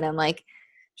be in. And like,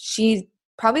 she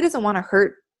probably doesn't want to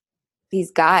hurt these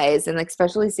guys. And like,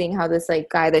 especially seeing how this like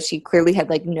guy that she clearly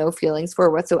had like no feelings for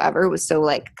whatsoever was so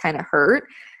like kind of hurt.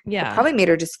 Yeah. It probably made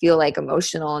her just feel like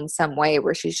emotional in some way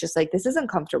where she's just like, this is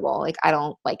uncomfortable. Like, I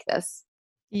don't like this.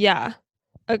 Yeah.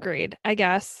 Agreed. I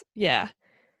guess. Yeah.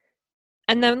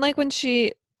 And then like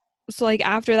so like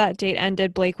after that date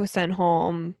ended, Blake was sent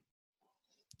home.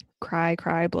 Cry,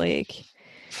 Blake.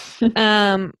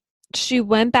 She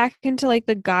went back into like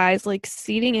the guys like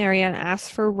seating area and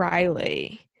asked for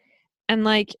Riley. And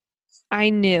like I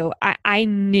knew. I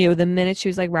knew the minute she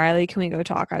was like, Riley, can we go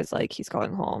talk? I was like, he's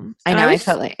going home. I know. I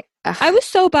felt like I was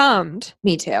so bummed.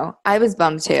 Me too. I was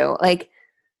bummed too. Like,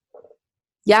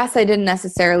 yes, I didn't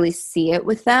necessarily see it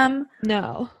with them.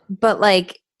 No. But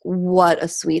like, what a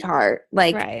sweetheart.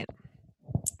 Like, right.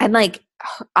 And like,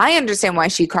 I understand why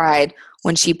she cried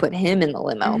when she put him in the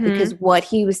limo, because what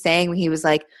he was saying when he was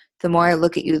like, the more I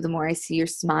look at you, the more I see your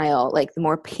smile, like the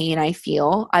more pain I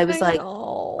feel. I was like,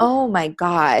 oh my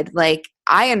God. Like,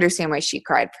 I understand why she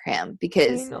cried for him,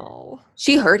 because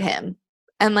she hurt him.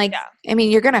 And like, I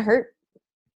mean, you're going to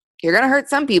hurt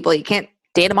some people. You can't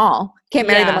date them all. Can't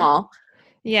marry them all.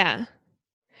 Yeah.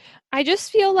 I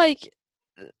just feel like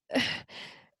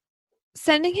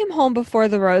sending him home before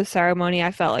the rose ceremony,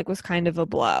 I felt like was kind of a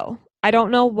blow. I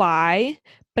don't know why,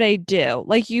 but I do.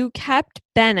 Like, you kept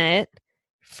Bennett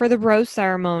for the rose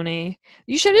ceremony.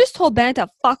 You should have just told Bennett to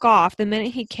fuck off the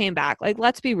minute he came back. Like,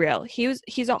 let's be real.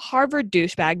 He's a Harvard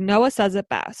douchebag. Noah says it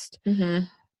best.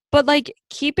 But like,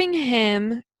 keeping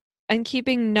him and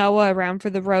keeping Noah around for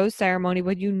the rose ceremony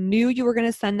when you knew you were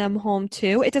going to send them home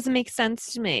too, it doesn't make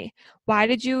sense to me. Why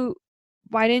didn't you?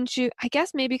 I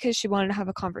guess maybe because she wanted to have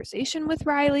a conversation with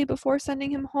Riley before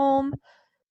sending him home.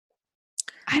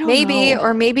 I don't know.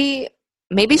 Or maybe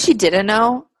she didn't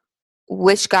know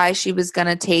which guy she was going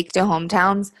to take to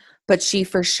hometowns, but she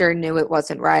for sure knew it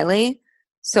wasn't Riley.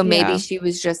 So maybe she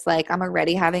was just like, I'm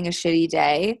already having a shitty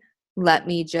day. Let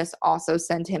me just also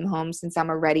send him home, since I'm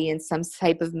already in some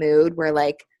type of mood where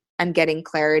like I'm getting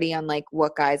clarity on like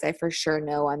what guys I for sure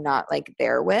know I'm not like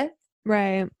there with.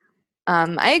 Right.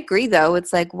 I agree though.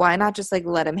 It's like, why not just like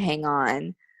let him hang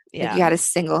on? Yeah. Like, you got to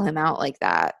single him out like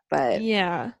that. But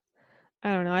yeah,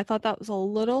 I don't know. I thought that was a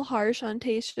little harsh on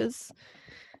Tayshia's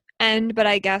end, but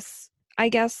I guess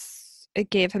it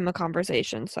gave him a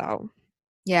conversation. So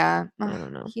yeah, I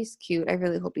don't know. He's cute. I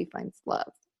really hope he finds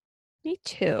love. Me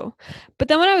too. But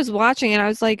then when I was watching it, I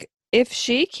was like, if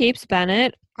she keeps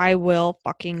Bennett, I will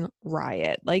fucking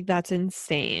riot. Like, that's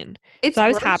insane. So I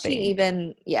was happy. She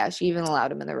even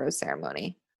allowed him in the rose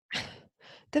ceremony.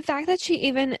 The fact that she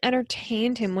even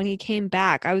entertained him when he came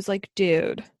back, I was like,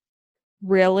 dude,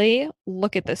 really?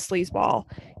 Look at this sleazeball.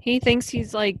 He thinks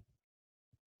he's like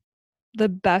the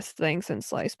best thing since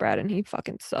sliced bread, and he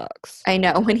fucking sucks. I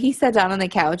know. When he sat down on the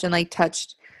couch and like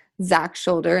touched Zach's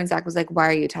shoulder, and Zach was like, why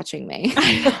are you touching me?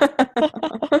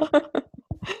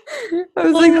 I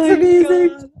was like, that's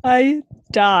amazing.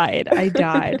 God. I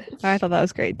died. I thought that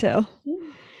was great too.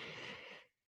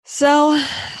 So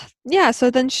yeah, so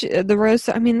then the rose,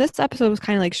 I mean, this episode was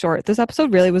kind of like short. This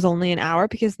episode really was only an hour,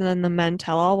 because then the men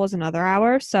tell all was another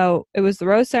hour. So it was the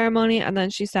rose ceremony, and then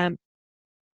she sent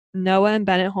Noah and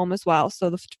Bennett home as well. So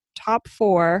the top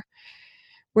four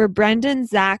were Brendan,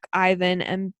 Zach, Ivan,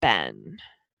 and Ben.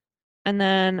 And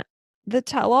then the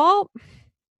tell all,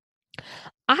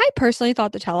 I personally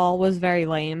thought the tell all was very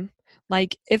lame.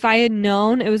 Like, if I had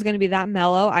known it was going to be that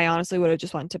mellow, I honestly would have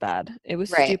just went to bed. It was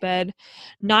stupid.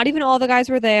 Not even all the guys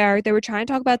were there. They were trying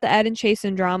to talk about the Ed and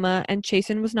Chasen drama, and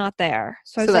Chasen was not there.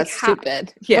 So I was that's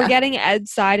stupid. Yeah. We're getting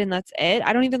Ed's side, and that's it.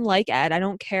 I don't even like Ed. I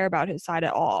don't care about his side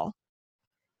at all.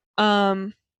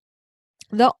 The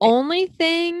only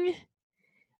thing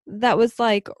that was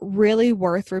like really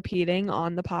worth repeating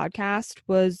on the podcast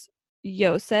was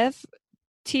Yosef.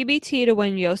 TBT to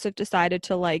when Yosef decided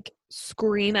to like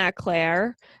scream at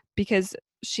Claire because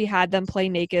she had them play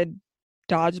naked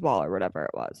dodgeball or whatever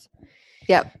it was.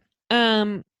 Yep.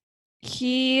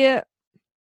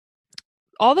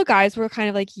 All the guys were kind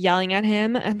of like yelling at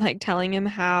him and like telling him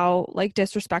how like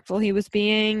disrespectful he was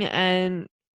being and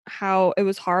how it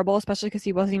was horrible, especially because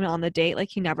he wasn't even on the date. Like,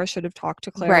 he never should have talked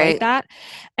to Claire like that.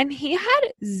 And he had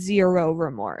zero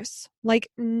remorse, like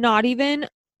not even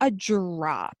a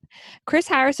drop. Chris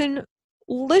Harrison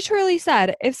literally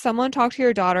said, if someone talked to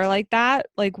your daughter like that,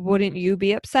 like, wouldn't you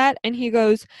be upset? And he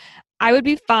goes, I would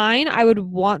be fine. I would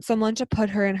want someone to put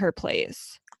her in her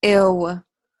place. Ew.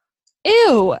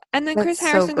 And then That's Chris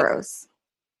Harrison so gross.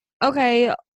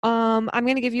 Okay, I'm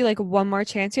going to give you like one more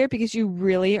chance here, because you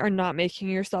really are not making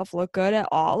yourself look good at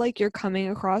all. Like, you're coming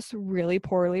across really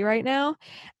poorly right now.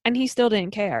 And he still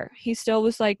didn't care. He still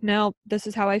was like, no, this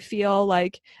is how I feel.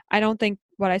 Like, I don't think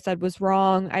what I said was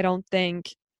wrong. I don't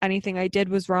think anything I did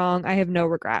was wrong. I have no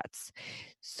regrets.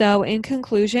 So in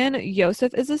conclusion,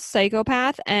 Yosef is a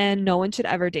psychopath and no one should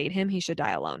ever date him. He should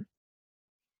die alone.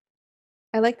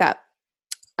 I like that.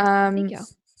 Thank you.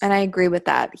 And I agree with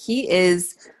that. He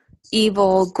is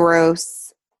evil,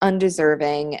 gross,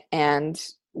 undeserving, and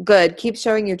good. Keep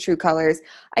showing your true colors.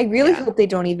 I really hope they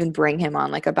don't even bring him on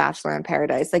like a Bachelor in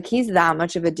Paradise. Like, he's that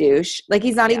much of a douche. Like,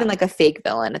 he's not even like a fake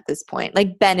villain at this point.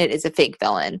 Like, Bennett is a fake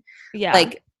villain. Yeah.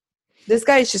 Like, this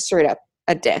guy is just straight up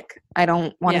a dick. I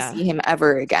don't want to see him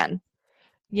ever again.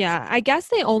 Yeah, I guess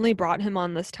they only brought him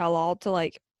on this tell-all to,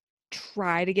 like,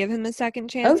 try to give him a second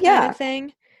chance kind of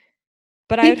thing.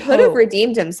 But he could have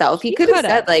redeemed himself. He could have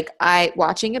said, like,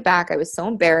 watching it back, I was so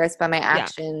embarrassed by my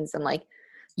actions and, like,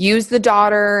 used the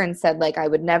daughter and said, like, I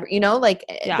would never, like,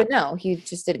 but no, he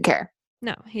just didn't care.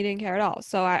 No, he didn't care at all.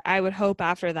 So I would hope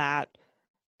after that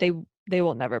they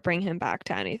will never bring him back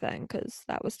to anything because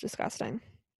that was disgusting.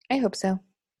 I hope so.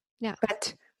 Yeah.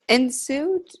 But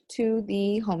ensued to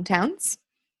the hometowns.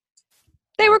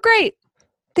 They were great.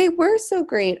 They were so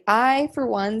great. I, for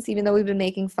once, even though we've been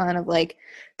making fun of, like,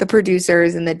 the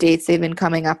producers and the dates they've been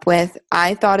coming up with,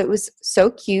 I thought it was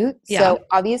so cute. Yeah. So,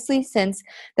 obviously, since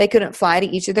they couldn't fly to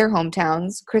each of their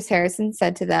hometowns, Chris Harrison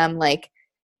said to them, like,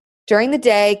 during the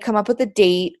day, come up with a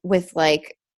date with,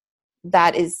 like,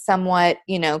 that is somewhat,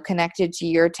 connected to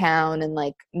your town and,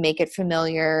 like, make it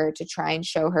familiar to try and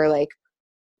show her, like,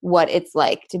 what it's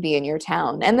like to be in your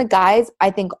town. And the guys,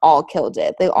 I think, all killed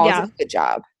it. They all did a good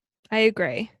job. I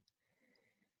agree.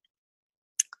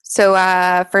 So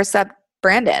first up,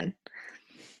 Brandon.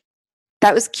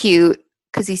 That was cute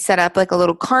because he set up like a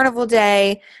little carnival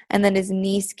day and then his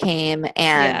niece came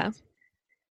and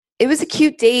it was a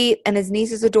cute date and his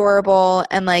niece is adorable.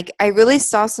 And like I really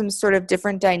saw some sort of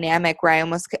different dynamic where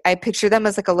I picture them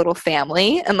as like a little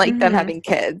family and like them having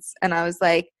kids. And I was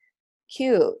like,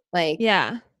 cute. Like,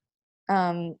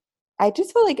 I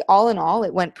just feel like all in all,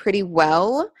 it went pretty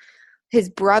well. His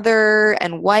brother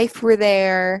and wife were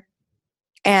there,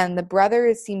 and the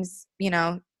brother seems,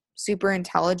 super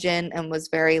intelligent and was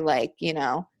very like,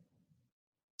 to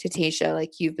Tayshia,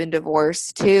 like, you've been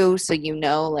divorced too, so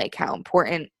like how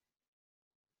important,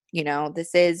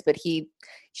 this is. But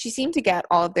she seemed to get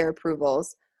all of their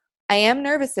approvals. I am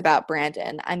nervous about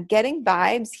Brandon. I'm getting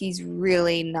vibes he's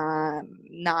really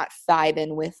not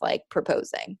vibing with like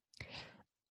proposing.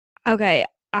 Okay,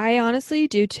 I honestly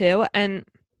do too, and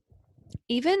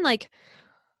even like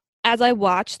as I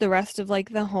watched the rest of like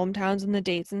the hometowns and the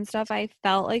dates and stuff, I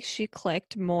felt like she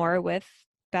clicked more with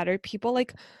better people.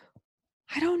 Like,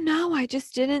 I don't know, I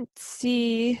just didn't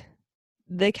see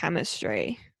the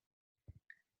chemistry.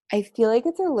 I feel like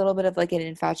it's a little bit of like an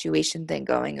infatuation thing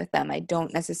going with them. I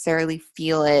don't necessarily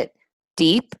feel it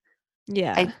deep.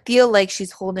 Yeah. I feel like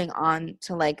she's holding on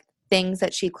to like things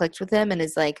that she clicked with him and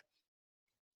is like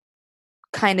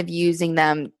kind of using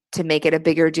them to make it a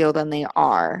bigger deal than they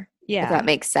are. Yeah. If that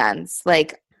makes sense.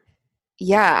 Like,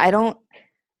 yeah, I don't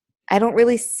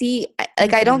really see,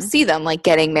 like, I don't see them like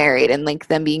getting married and like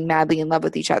them being madly in love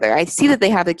with each other. I see that they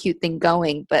have a cute thing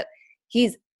going, but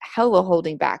he's hella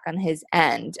holding back on his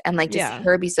end, and like to see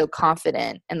her be so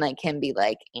confident and like him be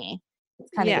like,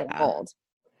 it's kind of getting old.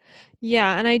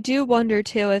 Yeah, and I do wonder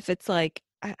too if it's like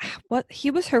what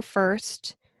he was her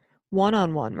first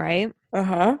one-on-one, right?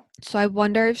 So I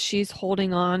wonder if she's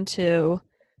holding on to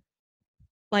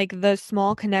like the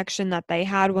small connection that they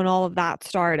had when all of that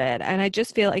started, and I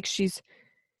just feel like she's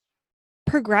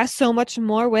progressed so much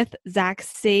more with Zach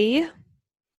C,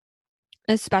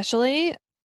 especially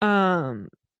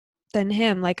than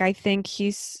him. Like, I think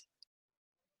he's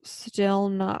still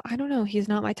not, I don't know, he's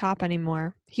not my top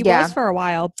anymore. He was for a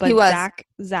while, but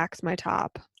Zach's my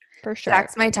top for sure.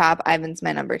 Zach's my top. Ivan's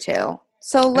my number 2.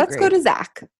 So let's go to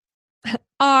Zach.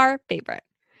 Our favorite.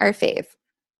 Our fave.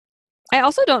 I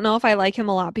also don't know if I like him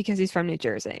a lot because he's from New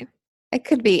Jersey. It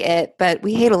could be it, but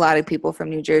we hate a lot of people from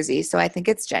New Jersey, so I think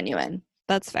it's genuine.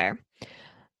 That's fair.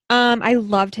 I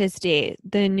loved his date,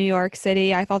 the New York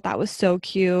City. I thought that was so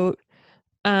cute.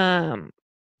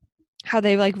 How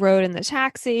they like rode in the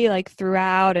taxi like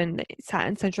throughout and sat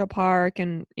in Central Park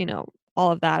and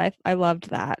all of that. I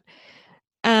loved that.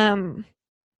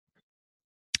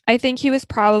 I think he was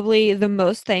probably the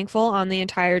most thankful on the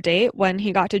entire date when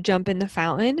he got to jump in the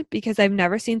fountain, because I've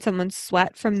never seen someone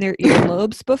sweat from their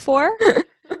earlobes before.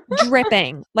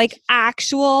 Dripping, like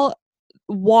actual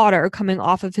water coming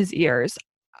off of his ears.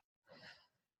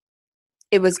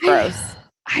 It was gross.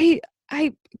 I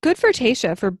good for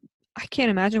Tayshia for, I can't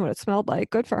imagine what it smelled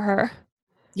like. Good for her.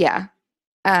 Yeah.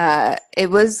 It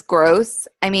was gross.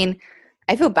 I mean,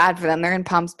 I feel bad for them. They're in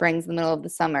Palm Springs in the middle of the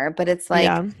summer, but it's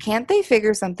like, can't they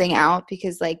figure something out?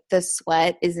 Because like the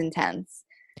sweat is intense.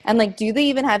 And like, do they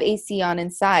even have AC on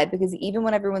inside? Because even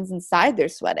when everyone's inside, they're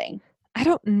sweating. I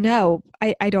don't know.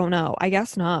 I don't know. I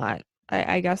guess not.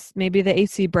 I guess maybe the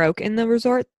AC broke in the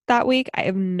resort that week. I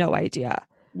have no idea.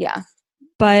 Yeah.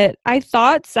 But I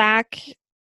thought Zach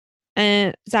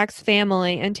and Zach's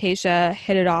family and Tayshia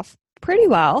hit it off pretty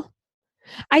well.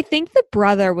 I think the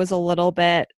brother was a little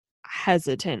bit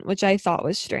hesitant, which I thought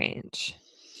was strange.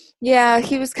 Yeah,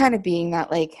 he was kind of being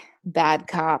that, like, bad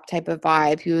cop type of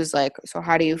vibe. He was like, so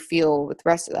how do you feel with the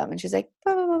rest of them? And she's like,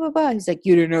 blah, blah, blah, blah, blah. He's like,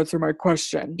 you didn't answer my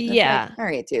question. It's Yeah. like, all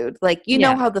right, dude. Like, you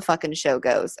know how the fucking show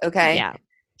goes, okay? Yeah.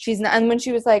 She's not, and when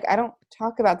she was like, I don't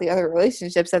talk about the other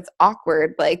relationships, that's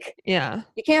awkward. Like, Yeah.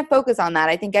 you can't focus on that.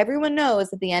 I think everyone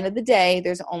knows at the end of the day,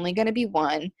 there's only going to be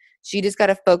one. So you just got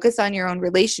to focus on your own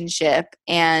relationship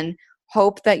and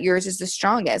hope that yours is the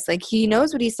strongest. Like, he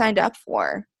knows what he signed up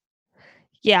for.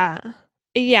 Yeah.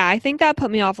 Yeah, I think that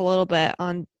put me off a little bit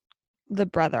on the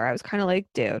brother. I was kind of like,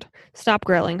 dude, stop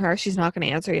grilling her. She's not going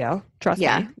to answer you. Trust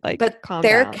me. Like, but calm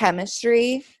their down.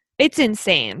 chemistry It's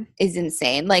insane. is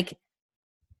insane. Like,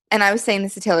 and I was saying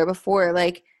this to Taylor before,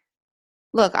 like,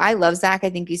 look, I love Zach. I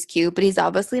think he's cute, but he's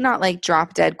obviously not, like,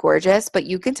 drop dead gorgeous, but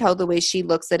you can tell the way she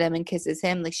looks at him and kisses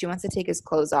him, like, she wants to take his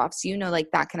clothes off. So, you know, like,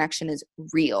 that connection is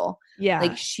real. Yeah.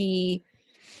 Like,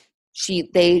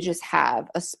 they just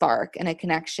have a spark and a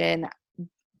connection.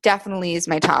 Definitely is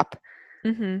my top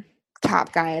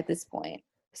guy at this point.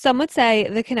 Some would say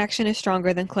the connection is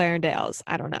stronger than Claire and Dale's.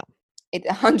 I don't know. It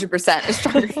 100% is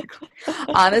stronger.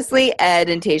 Honestly, Ed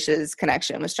and Tasha's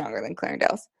connection was stronger than Claire and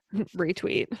Dale's.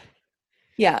 Retweet.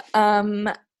 Yeah.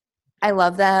 I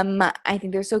love them. I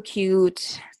think they're so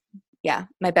cute. Yeah,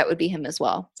 my bet would be him as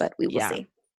well, but we will see.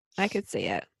 I could see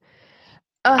it.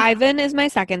 Ivan is my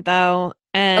second, though.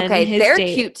 And okay, they're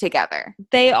cute together.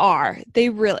 They are. They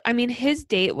really, I mean, his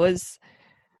date was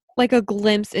like a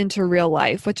glimpse into real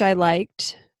life, which I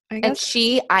liked. And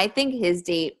I think his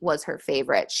date was her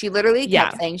favorite. She literally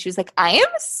kept saying, she was like, I am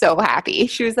so happy.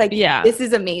 She was like, this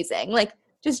is amazing. Like,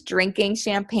 just drinking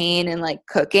champagne and, like,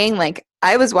 cooking. Like,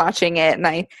 I was watching it and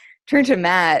I turned to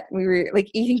Matt. We were, like,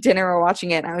 eating dinner or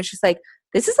watching it. And I was just like,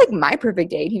 this is, like, my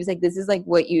perfect date. He was like, this is, like,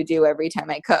 what you do every time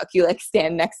I cook. You, like,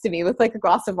 stand next to me with, like, a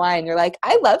glass of wine. You're like,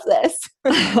 I love this.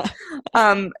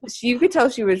 You could tell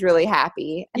she was really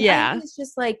happy. And it's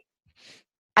just, like,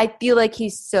 I feel like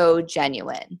he's so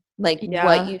genuine. Like,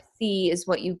 what you see is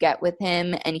what you get with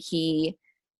him. And he's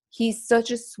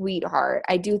such a sweetheart.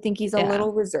 I do think he's a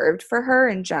little reserved for her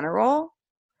in general.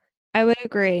 I would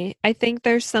agree. I think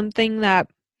there's something that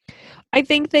I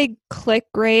think they click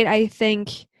great. I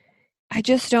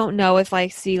just don't know if I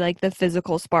see, like, the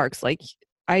physical sparks like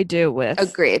I do with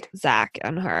Zach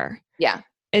and her. Yeah.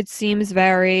 It seems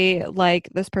very like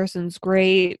this person's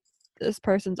great. This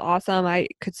person's awesome. I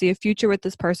could see a future with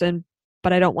this person,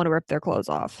 but I don't want to rip their clothes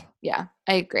off. Yeah,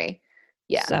 I agree.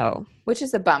 Yeah. So, which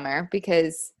is a bummer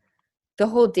because the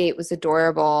whole date was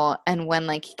adorable. And when,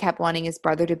 like, he kept wanting his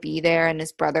brother to be there and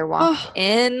his brother walked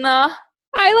in. I,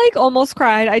 like, almost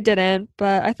cried. I didn't,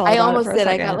 but I thought I about almost it for a did.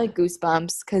 I second. got, like,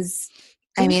 goosebumps because,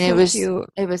 I mean, it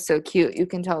was so cute. You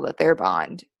can tell that their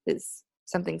bond is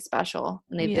something special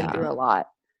and they've been through a lot.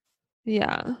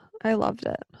 Yeah, I loved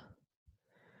it.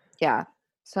 Yeah,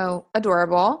 so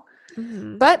adorable.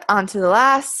 But on to the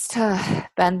last,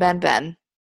 Ben.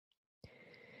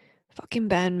 Fucking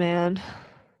Ben, man.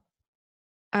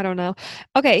 I don't know.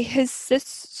 Okay, his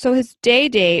day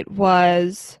date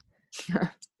was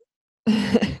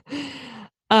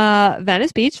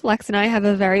Venice Beach. Lex and I have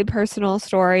a very personal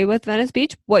story with Venice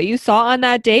Beach. What you saw on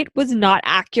that date was not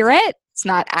accurate. It's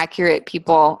not accurate,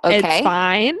 people. Okay, it's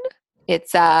fine.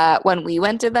 It's when we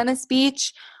went to Venice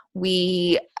Beach,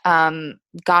 we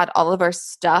got all of our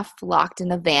stuff locked in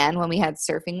the van when we had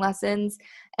surfing lessons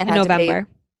and in November.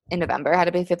 Had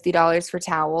to pay $50 for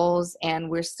towels, and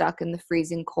we're stuck in the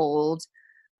freezing cold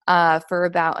for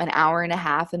about an hour and a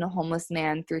half, and a homeless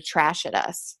man threw trash at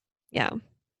us. Yeah.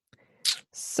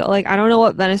 So, like, I don't know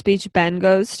what Venice Beach Ben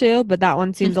goes to, but that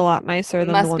one seems a lot nicer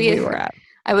than the one we were at.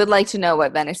 I would like to know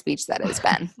what Venice Beach that is,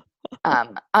 Ben.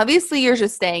 Obviously, you're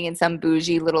just staying in some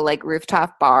bougie little, like,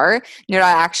 rooftop bar. You're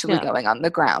not actually going on the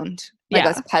ground like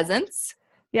us peasants.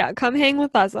 Yeah, come hang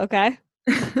with us, okay?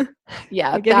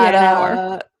 Yeah, I'll give you an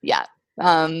hour. Yeah.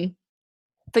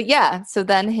 But yeah, so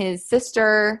then his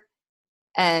sister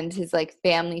and his, like,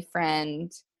 family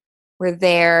friend were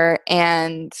there,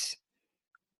 and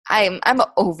I'm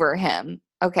over him.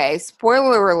 Okay,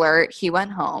 spoiler alert, he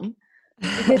went home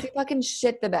because he fucking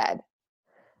shit the bed.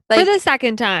 Like, for the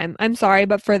second time. I'm sorry,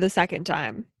 but for the second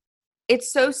time.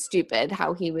 It's so stupid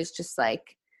how he was just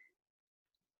like,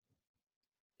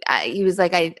 his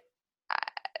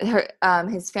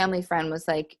family friend was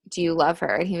like, do you love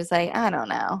her? And he was like, I don't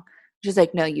know. She's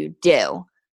like, no, you do.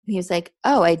 And he was like,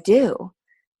 oh, I do.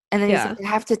 And then he's like, I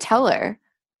have to tell her.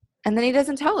 And then he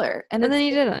doesn't tell her. And then he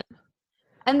didn't.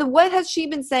 And what has she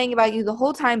been saying about you the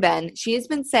whole time, Ben? She has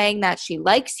been saying that she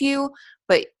likes you,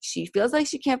 but she feels like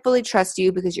she can't fully trust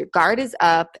you because your guard is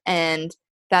up and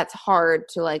that's hard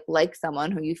to like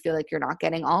someone who you feel like you're not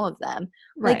getting all of them.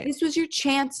 Right. Like, this was your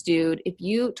chance, dude. If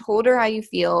you told her how you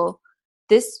feel,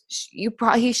 he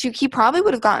probably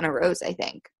would have gotten a rose, I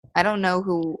think. I don't know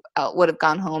who would have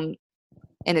gone home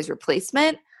in his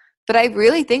replacement, but I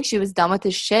really think she was done with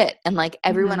his shit, and like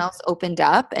everyone else opened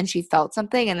up and she felt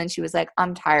something, and then she was like,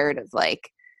 I'm tired of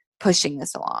like pushing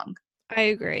this along. I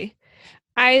agree.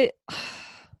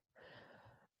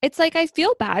 It's like I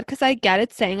feel bad because I get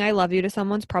it, saying I love you to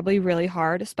someone's probably really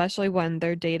hard, especially when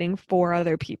they're dating 4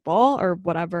 other people or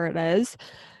whatever it is.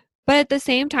 But at the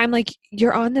same time, like,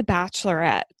 you're on The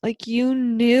Bachelorette. Like, you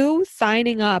knew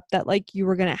signing up that, like, you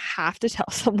were going to have to tell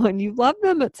someone you love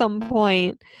them at some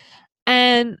point.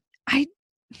 And I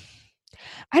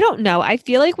don't know. I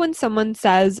feel like when someone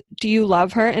says, do you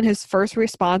love her? And his first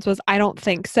response was, I don't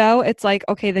think so. It's like,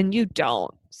 okay, then you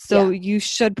don't. So you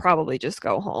should probably just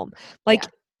go home. Like,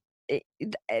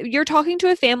 you're talking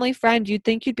to a family friend. You'd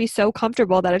think you'd be so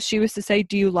comfortable that if she was to say,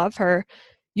 do you love her?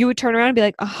 You would turn around and be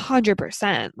like,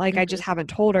 100%. Like, I just haven't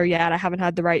told her yet. I haven't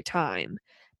had the right time.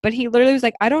 But he literally was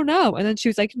like, I don't know. And then she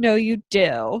was like, no, you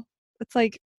do. It's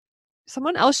like,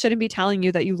 someone else shouldn't be telling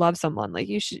you that you love someone. Like,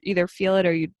 you should either feel it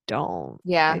or you don't.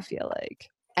 Yeah. I feel like.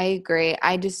 I agree.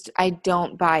 I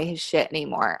don't buy his shit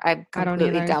anymore. I'm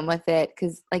completely done with it.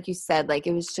 Because like you said, like,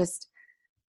 it was just,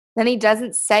 then he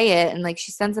doesn't say it. And like,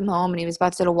 she sends him home and he was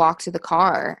about to walk to the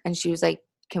car. And she was like,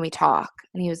 can we talk?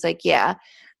 And he was like, yeah.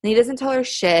 And he doesn't tell her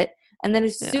shit. And then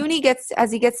as soon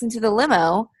as he gets into the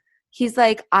limo, he's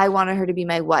like, I wanted her to be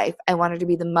my wife. I want her to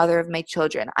be the mother of my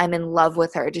children. I'm in love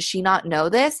with her. Does she not know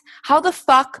this? How the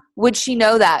fuck would she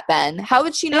know that, Ben? How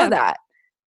would she know that?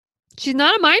 She's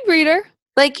not a mind reader.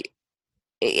 Like,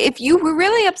 if you were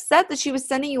really upset that she was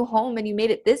sending you home and you made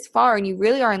it this far and you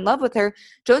really are in love with her,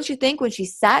 don't you think when she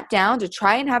sat down to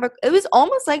try and have it was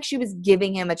almost like she was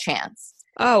giving him a chance.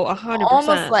 Oh, 100%.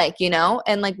 Almost like,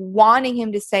 and like wanting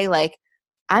him to say like,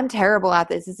 I'm terrible at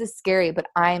this. This is scary, but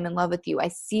I am in love with you. I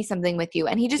see something with you.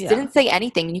 And he just didn't say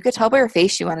anything. And you could tell by her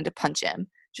face she wanted to punch him.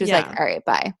 She was like, all right,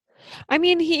 bye. I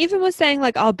mean, he even was saying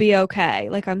like, I'll be okay.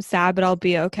 Like, I'm sad, but I'll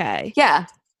be okay. Yeah.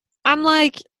 I'm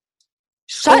like,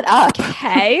 shut up.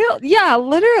 Okay. Yeah,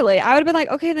 literally. I would have been like,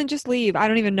 okay, then just leave. I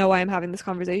don't even know why I'm having this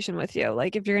conversation with you.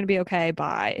 Like, if you're going to be okay,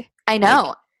 bye. I know.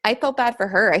 Like, I felt bad for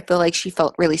her. I feel like she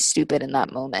felt really stupid in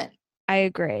that moment. I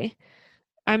agree.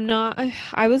 I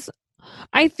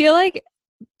feel like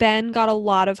Ben got a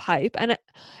lot of hype, and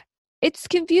it's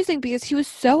confusing because he was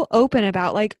so open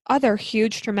about like other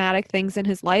huge traumatic things in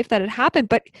his life that had happened,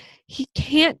 but he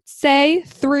can't say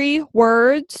 3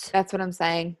 words. That's what I'm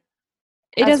saying.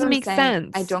 It doesn't make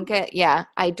sense. I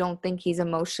don't think he's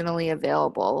emotionally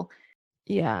available.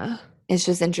 Yeah. It's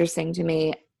just interesting to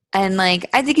me. And like,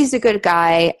 I think he's a good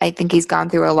guy. I think he's gone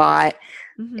through a lot.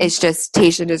 It's just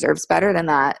Tayshia deserves better than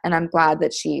that. And I'm glad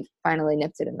that she finally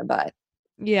nipped it in the bud.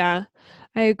 Yeah,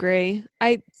 I agree.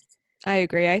 I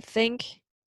agree. I think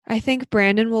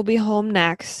Brandon will be home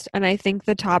next. And I think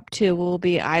the top 2 will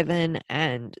be Ivan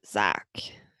and Zach.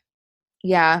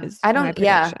 Yeah.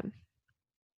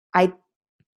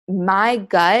 My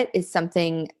gut is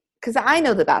something, because I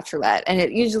know The Bachelorette, and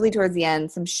it usually towards the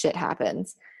end, some shit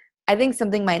happens. I think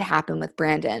something might happen with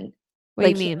Brandon. What do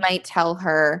you mean? He might tell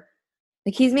her,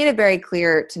 like, he's made it very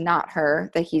clear to not her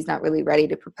that he's not really ready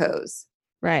to propose.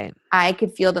 Right. I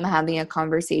could feel them having a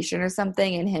conversation or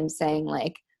something and him saying,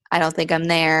 like, I don't think I'm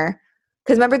there.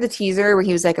 Because remember the teaser where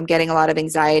he was like, I'm getting a lot of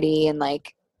anxiety and,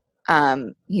 like,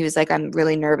 he was like, I'm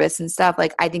really nervous and stuff.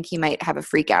 Like, I think he might have a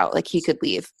freak out. Like, he could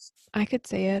leave. I could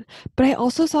say it. But I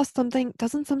also saw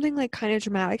doesn't something like kind of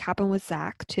dramatic happen with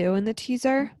Zach too in the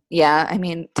teaser? Yeah. I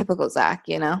mean, typical Zach,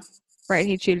 Right.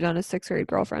 He cheated on his 6th grade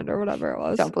girlfriend or whatever it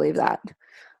was. Don't believe that.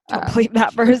 Don't believe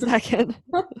that for a second.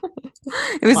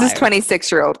 It was his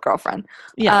 26-year-old girlfriend.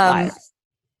 Yeah.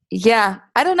 Yeah.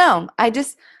 I don't know. I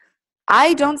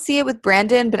don't see it with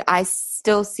Brandon, but I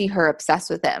still see her obsessed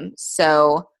with him.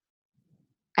 So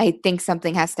I think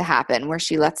something has to happen where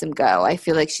she lets him go. I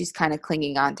feel like she's kind of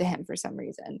clinging on to him for some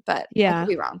reason, but I could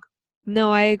be wrong.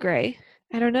 No, I agree.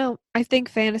 I don't know. I think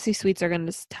fantasy suites are going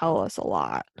to tell us a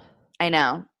lot. I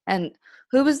know. And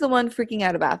who was the one freaking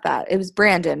out about that? It was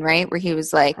Brandon, right? Where he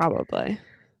was like, probably.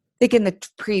 Like in the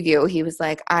preview, he was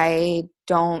like, I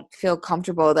don't feel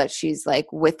comfortable that she's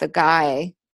like with a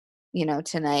guy,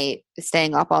 tonight,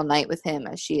 staying up all night with him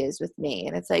as she is with me.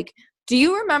 And it's like, do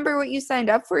you remember what you signed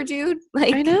up for, dude?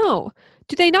 Like, I know.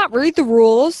 Do they not read the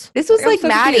rules? This was like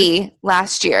Maddie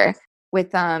last year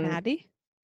with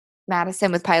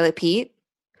Madison with Pilot Pete.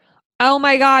 Oh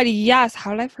my God, yes.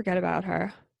 How did I forget about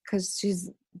her? Because she's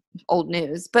old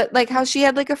news. But like how she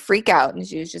had like a freak out and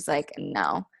she was just like,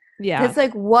 no. Yeah. It's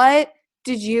like, what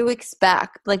did you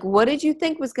expect? Like, what did you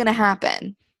think was going to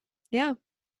happen? Yeah.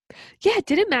 Yeah,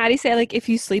 didn't Maddie say, like, if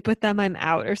you sleep with them, I'm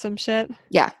out or some shit?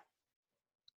 Yeah.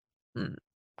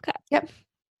 Okay. Yep.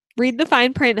 Read the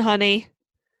fine print, honey.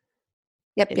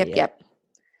 Yep.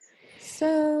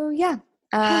 So, yeah.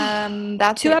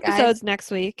 That's 2 it, episodes guys.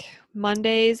 next week,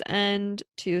 Mondays and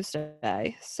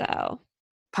Tuesday. So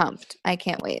Pumped. I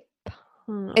can't wait.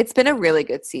 It's been a really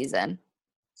good season.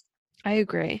 I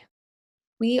agree.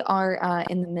 We are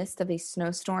in the midst of a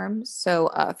snowstorm. So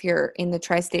if you're in the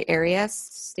tri-state area,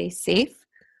 stay safe,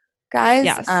 guys.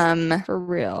 Yes, for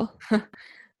real.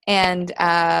 And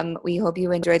we hope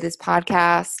you enjoyed this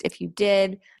podcast. If you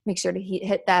did, make sure to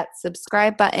hit that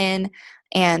subscribe button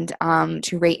and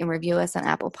to rate and review us on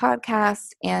Apple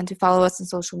Podcasts and to follow us on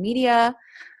social media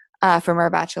from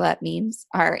our Bachelorette memes.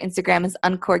 Our Instagram is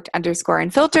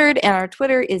uncorked_unfiltered and our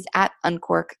Twitter is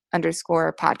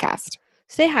 @uncork_podcast.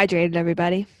 Stay hydrated,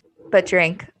 everybody. But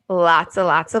drink lots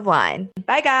of wine.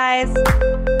 Bye, guys.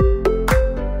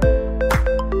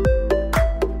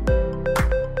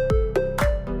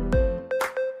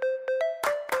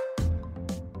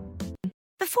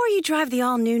 Before you drive the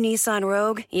all-new Nissan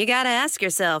Rogue, you gotta ask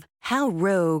yourself, how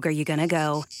rogue are you gonna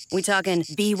go? We talking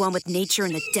be one with nature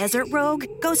in the desert rogue?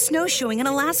 Go snowshoeing in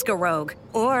Alaska Rogue?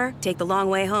 Or take the long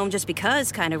way home just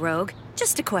because kind of rogue?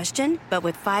 Just a question, but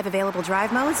with 5 available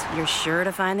drive modes, you're sure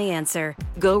to find the answer.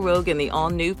 Go rogue in the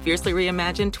all-new, fiercely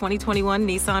reimagined 2021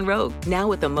 Nissan Rogue, now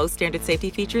with the most standard safety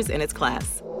features in its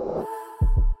class.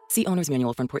 See Owner's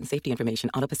Manual for important safety information.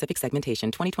 Auto Pacific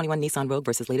segmentation. 2021 Nissan Rogue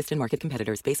versus latest in market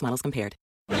competitors. Base models compared.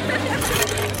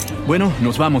 Bueno,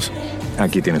 nos vamos.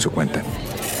 Aquí tiene su cuenta.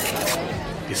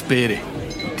 Espere,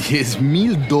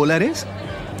 $10,000?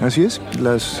 Así es,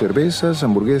 las cervezas,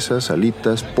 hamburguesas,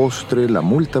 alitas, postre, la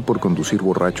multa por conducir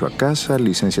borracho a casa,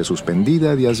 licencia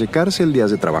suspendida, días de cárcel,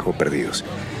 días de trabajo perdidos.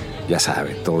 Ya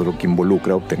sabe, todo lo que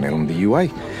involucra obtener un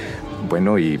DUI.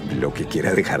 Bueno, y lo que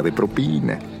quiera dejar de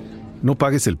propina. No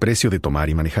pagues el precio de tomar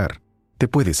y manejar. Te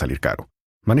puede salir caro.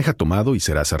 Maneja tomado y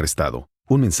serás arrestado.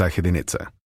 Un mensaje de Netza.